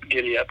Giddy Up,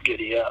 Giddy Up,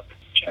 Giddy Up.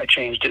 I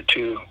changed it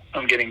to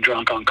I'm Getting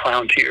Drunk on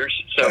Clown Tears.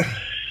 So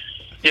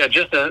yeah,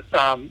 just a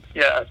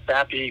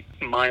sappy,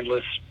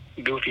 mindless,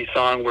 goofy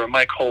song where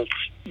Mike Holtz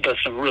does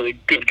some really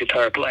good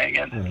guitar playing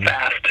and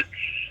fast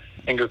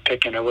finger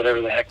picking or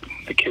whatever the heck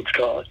the kids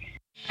call it.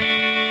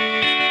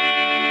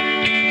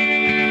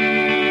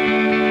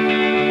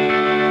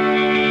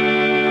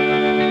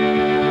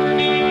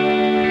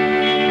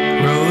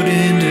 Rode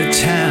into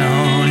town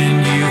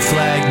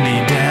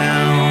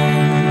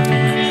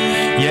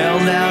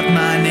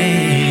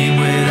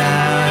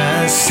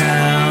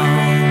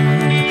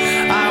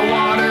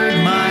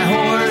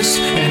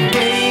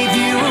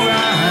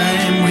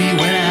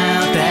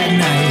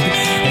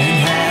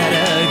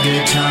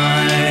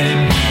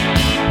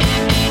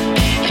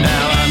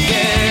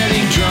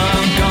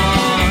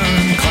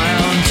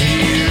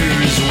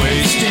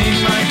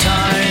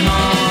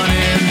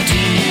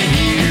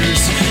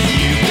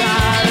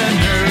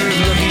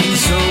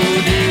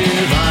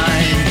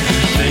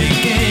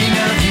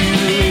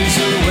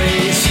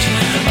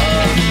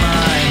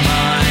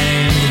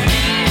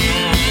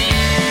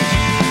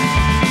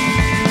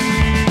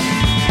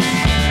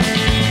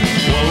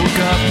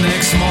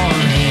next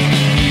morning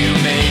you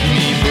made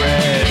me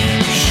bread,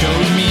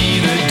 showed me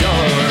the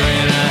door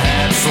and a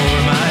hat for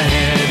my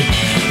head.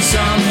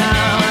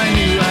 Somehow I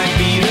knew I'd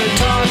be the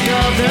talk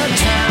of the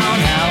town,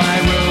 how I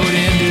rode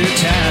into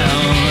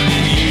town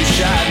and you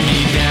shot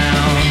me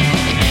down.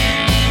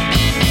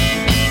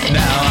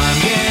 Now I'm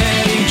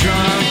getting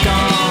drunk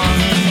on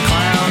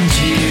clown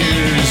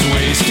tears,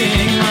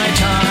 wasting my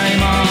time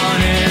on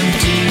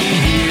empty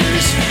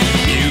years.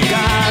 You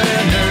got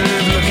a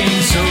nerve looking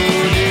so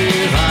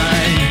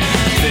divine,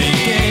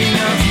 thinking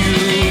of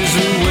you's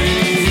a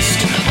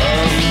waste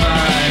of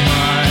my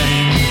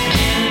mind.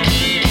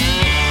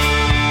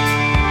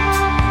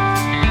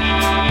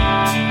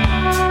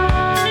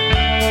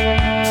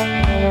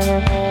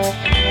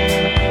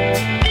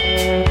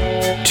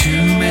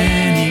 Too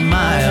many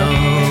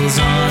miles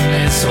on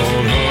this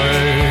old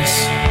horse,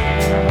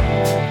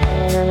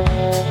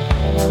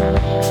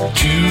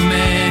 too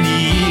many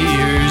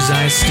years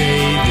I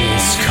stayed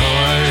this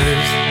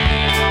course,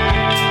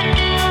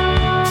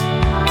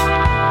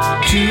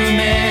 too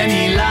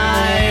many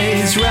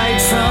lies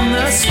right from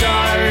the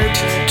start,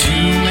 too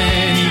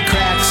many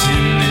cracks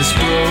in this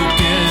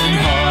broken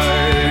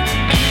heart.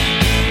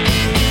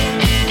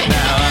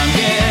 Now I'm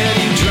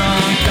getting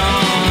drunk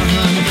on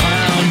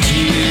clown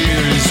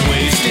tears,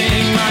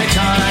 wasting my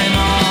time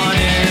on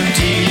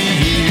empty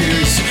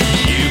years.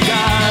 You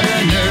got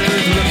a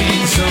nerve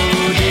looking so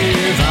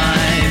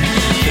divine,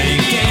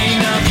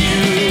 thinking of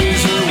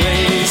you's a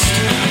waste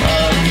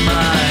of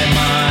my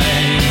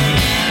mind.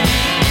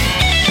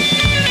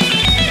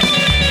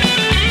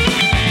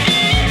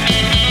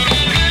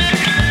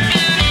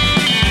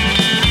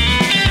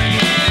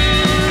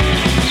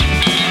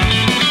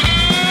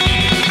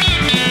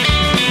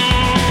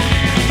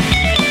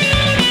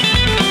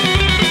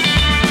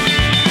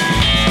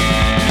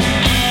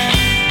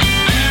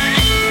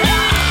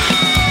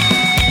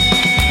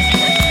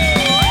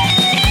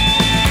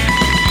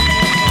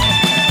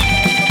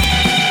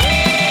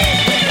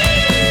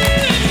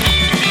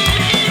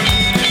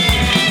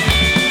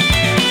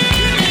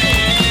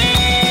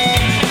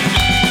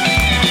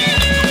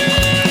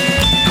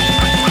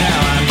 Now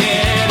I'm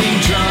getting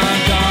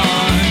drunk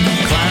on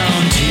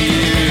clown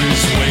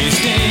tears,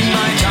 wasting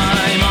my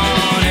time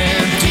on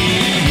empty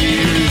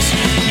years.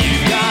 You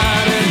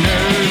got a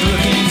nerve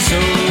looking so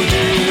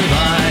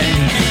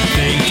divine,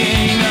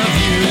 thinking of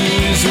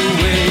you's a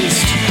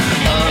waste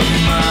of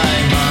my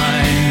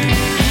mind.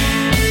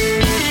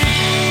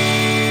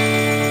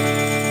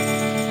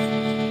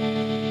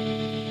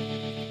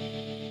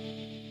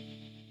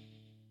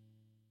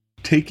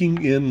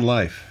 Taking in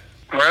life.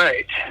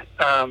 Right.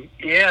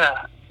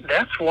 Yeah,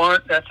 that's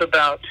one.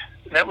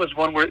 That was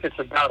one where it's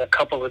about a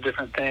couple of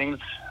different things.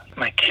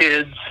 My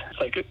kids, it's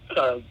like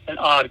an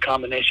odd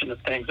combination of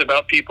things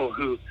about people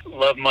who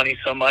love money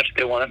so much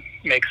they want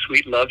to make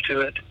sweet love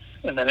to it,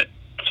 and then it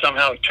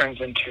somehow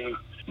turns into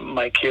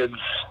my kids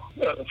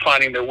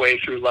finding their way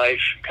through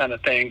life kind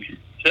of thing.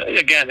 So,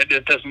 again,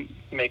 it doesn't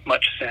make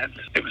much sense.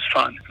 It was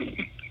fun.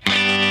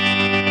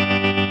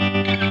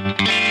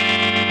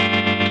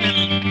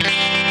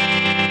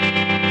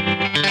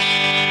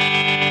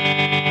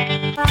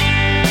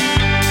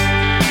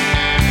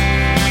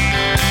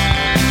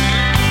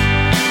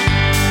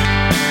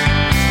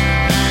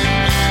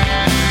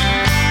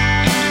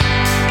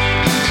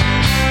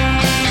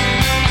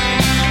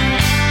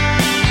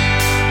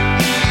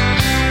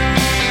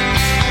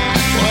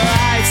 Well,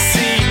 I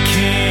see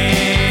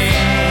Kinsey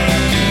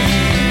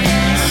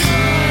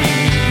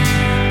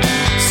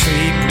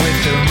sleep with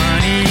the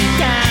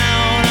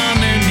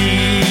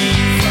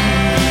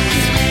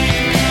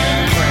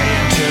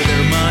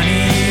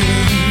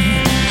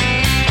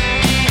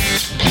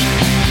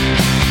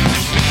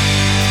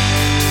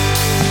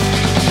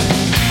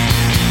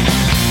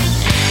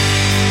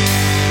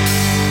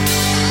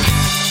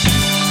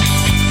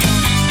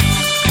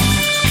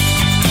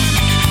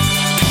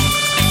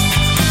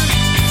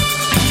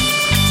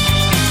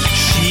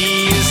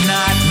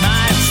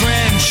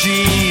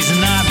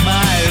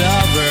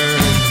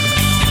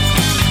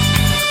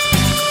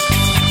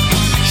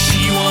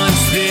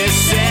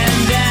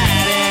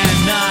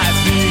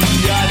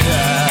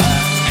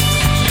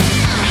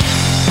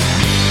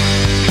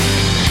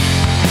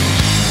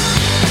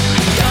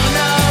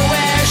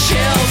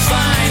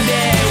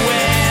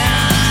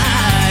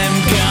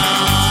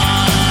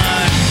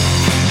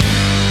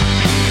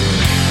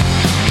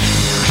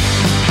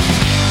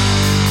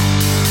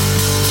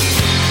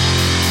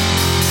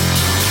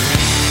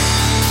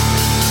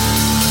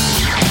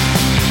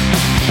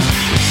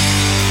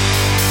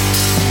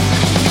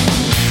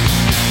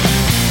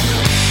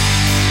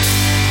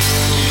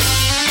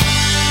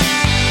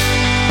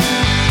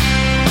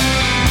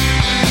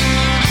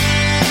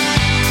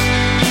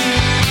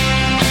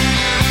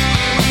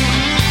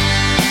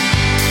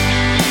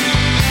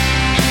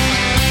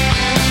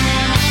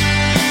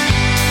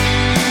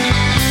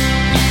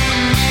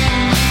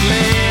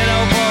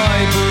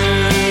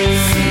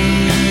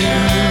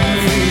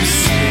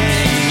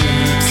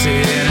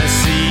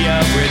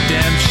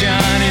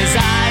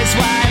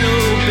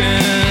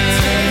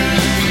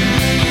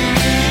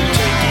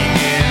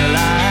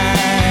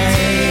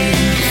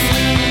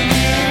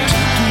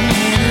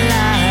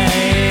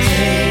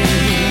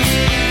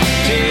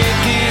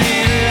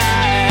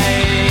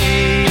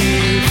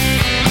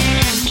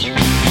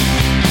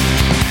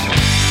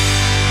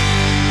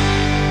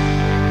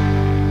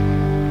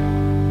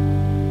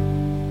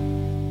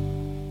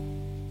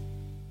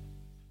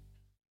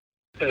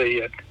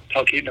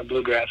Talkeetna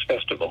Bluegrass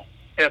Festival.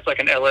 It's like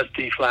an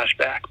LSD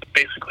flashback.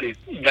 Basically,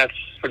 that's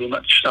pretty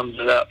much sums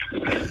it up.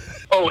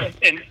 Oh,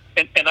 and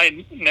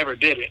I never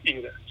did it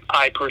either.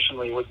 I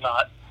personally was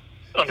not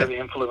under the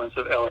influence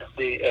of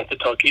LSD at the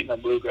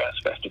Talkeetna Bluegrass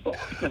Festival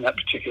in that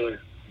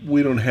particular.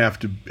 We don't have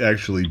to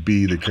actually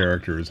be the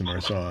characters in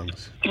our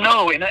songs.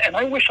 No, and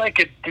I wish I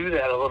could do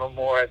that a little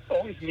more. I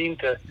always mean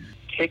to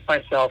take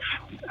myself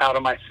out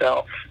of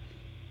myself,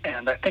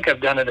 and I think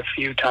I've done it a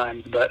few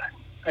times, but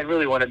I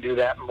really want to do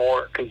that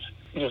more because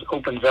it just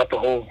opens up a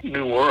whole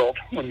new world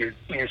when you're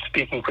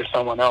speaking for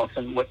someone else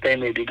and what they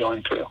may be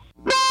going through.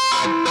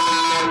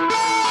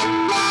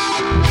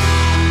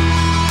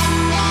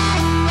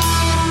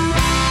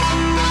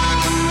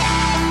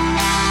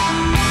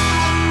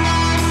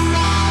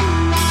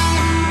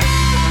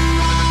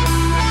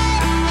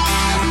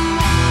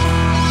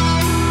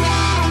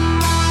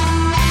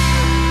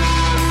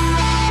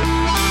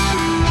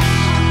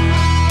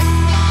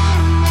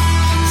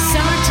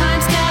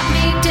 Summertime's got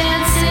me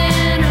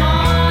dancing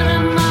on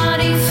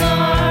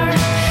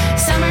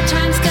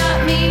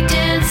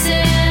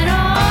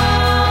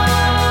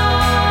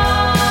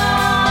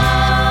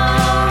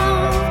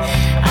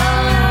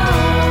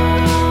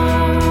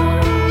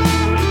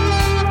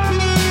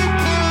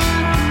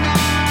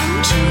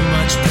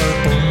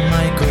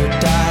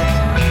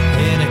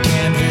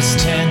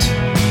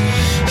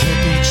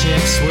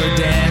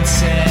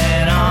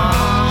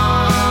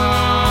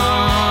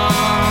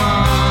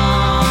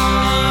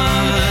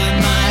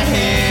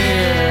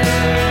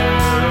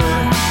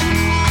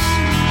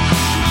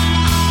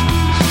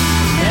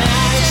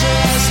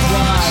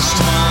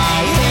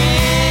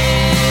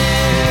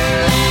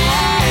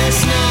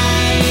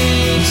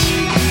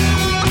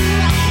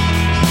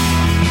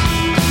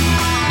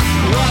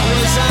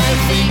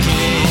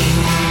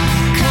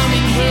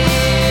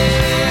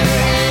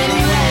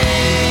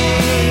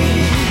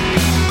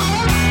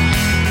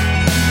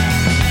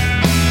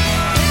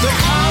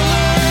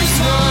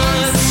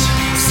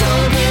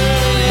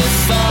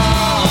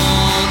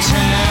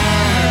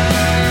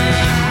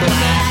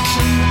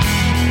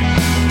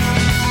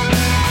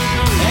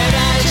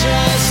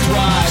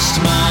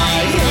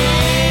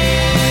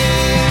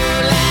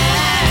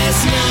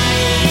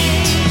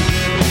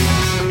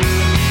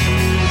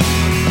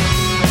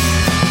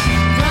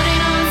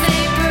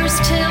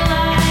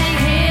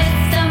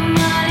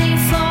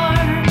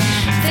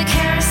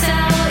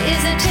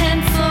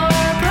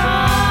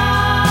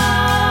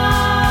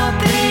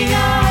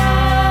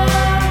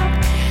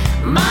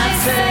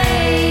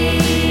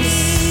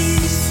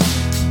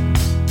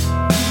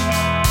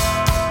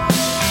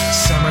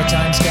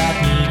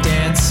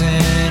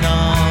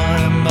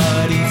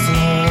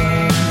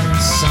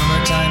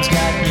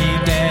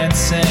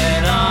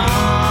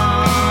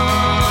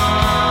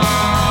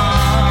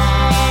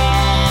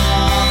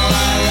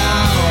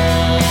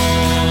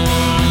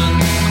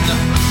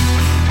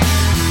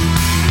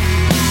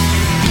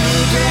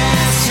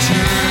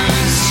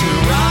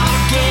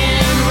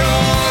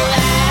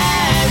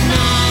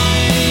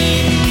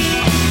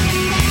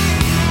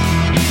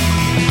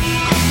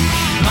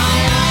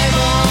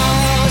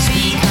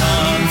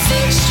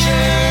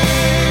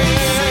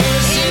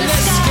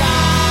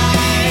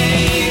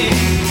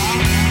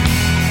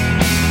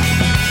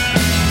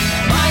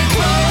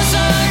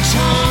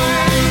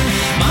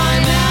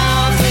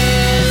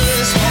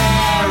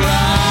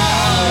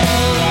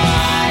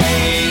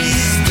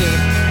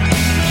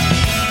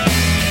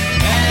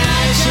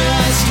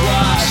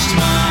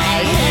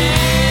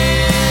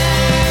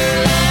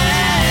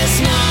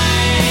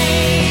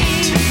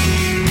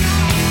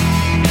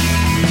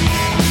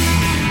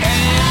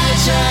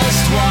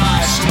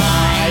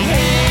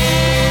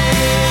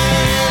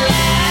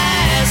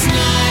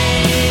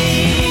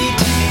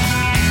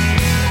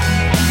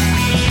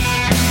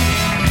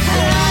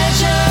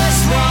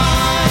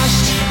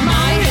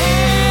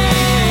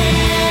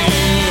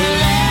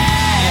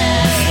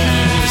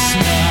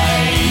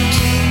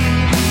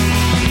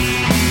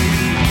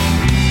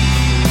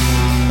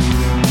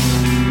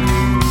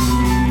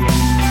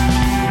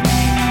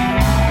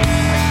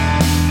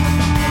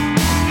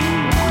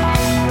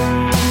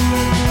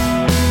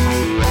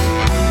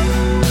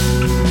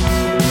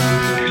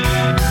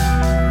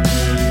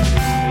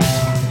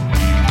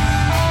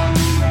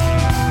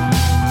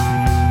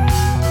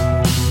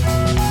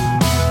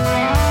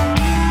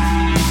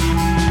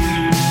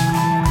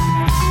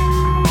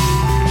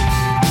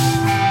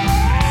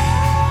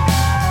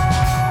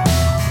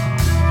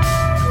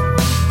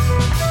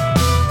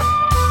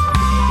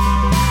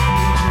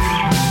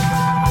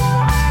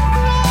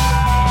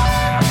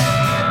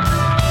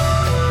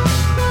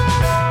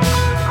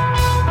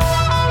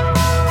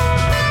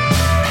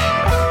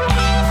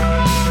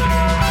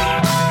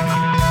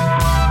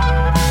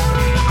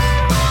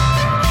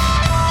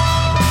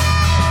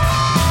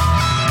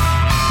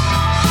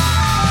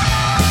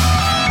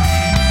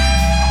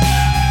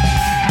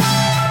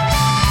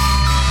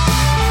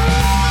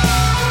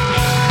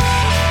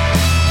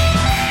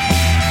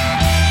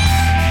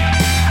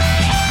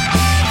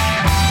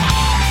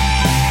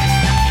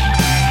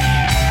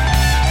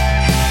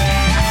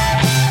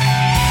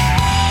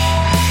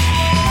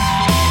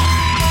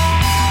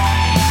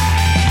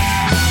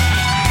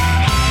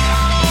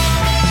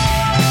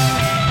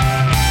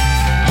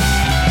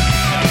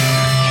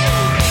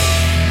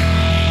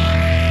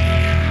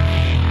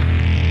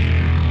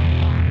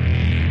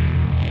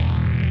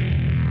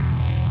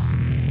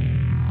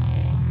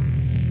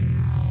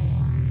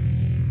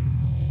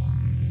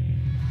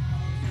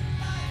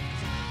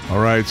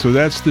right, so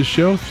that's the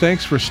show.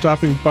 Thanks for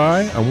stopping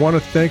by. I want to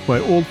thank my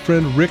old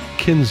friend Rick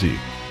Kinsey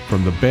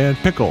from the band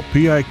PIKAL,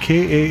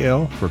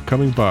 P-I-K-A-L, for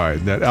coming by.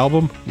 That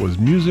album was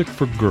Music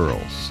for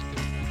Girls.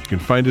 You can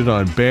find it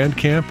on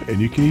Bandcamp, and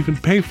you can even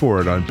pay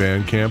for it on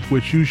Bandcamp,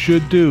 which you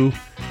should do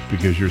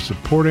because you're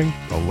supporting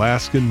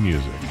Alaskan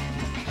music.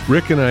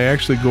 Rick and I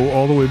actually go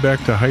all the way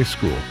back to high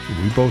school.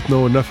 We both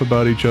know enough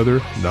about each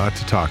other not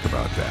to talk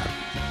about that.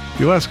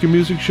 The Alaska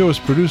Music Show is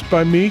produced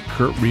by me,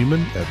 Kurt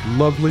Riemann, at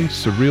lovely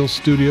Surreal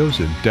Studios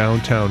in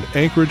downtown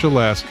Anchorage,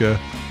 Alaska,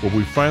 where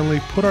we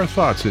finally put our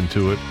thoughts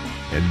into it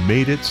and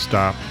made it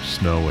stop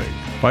snowing.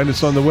 Find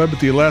us on the web at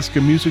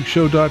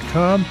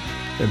thealaskamusicshow.com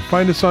and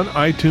find us on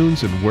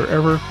iTunes and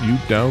wherever you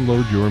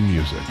download your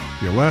music.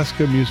 The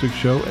Alaska Music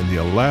Show and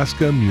the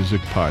Alaska Music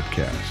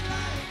Podcast.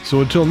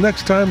 So until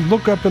next time,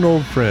 look up an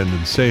old friend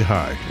and say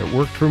hi. It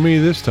worked for me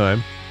this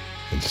time.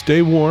 And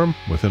stay warm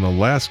with an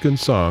Alaskan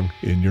song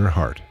in your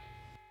heart.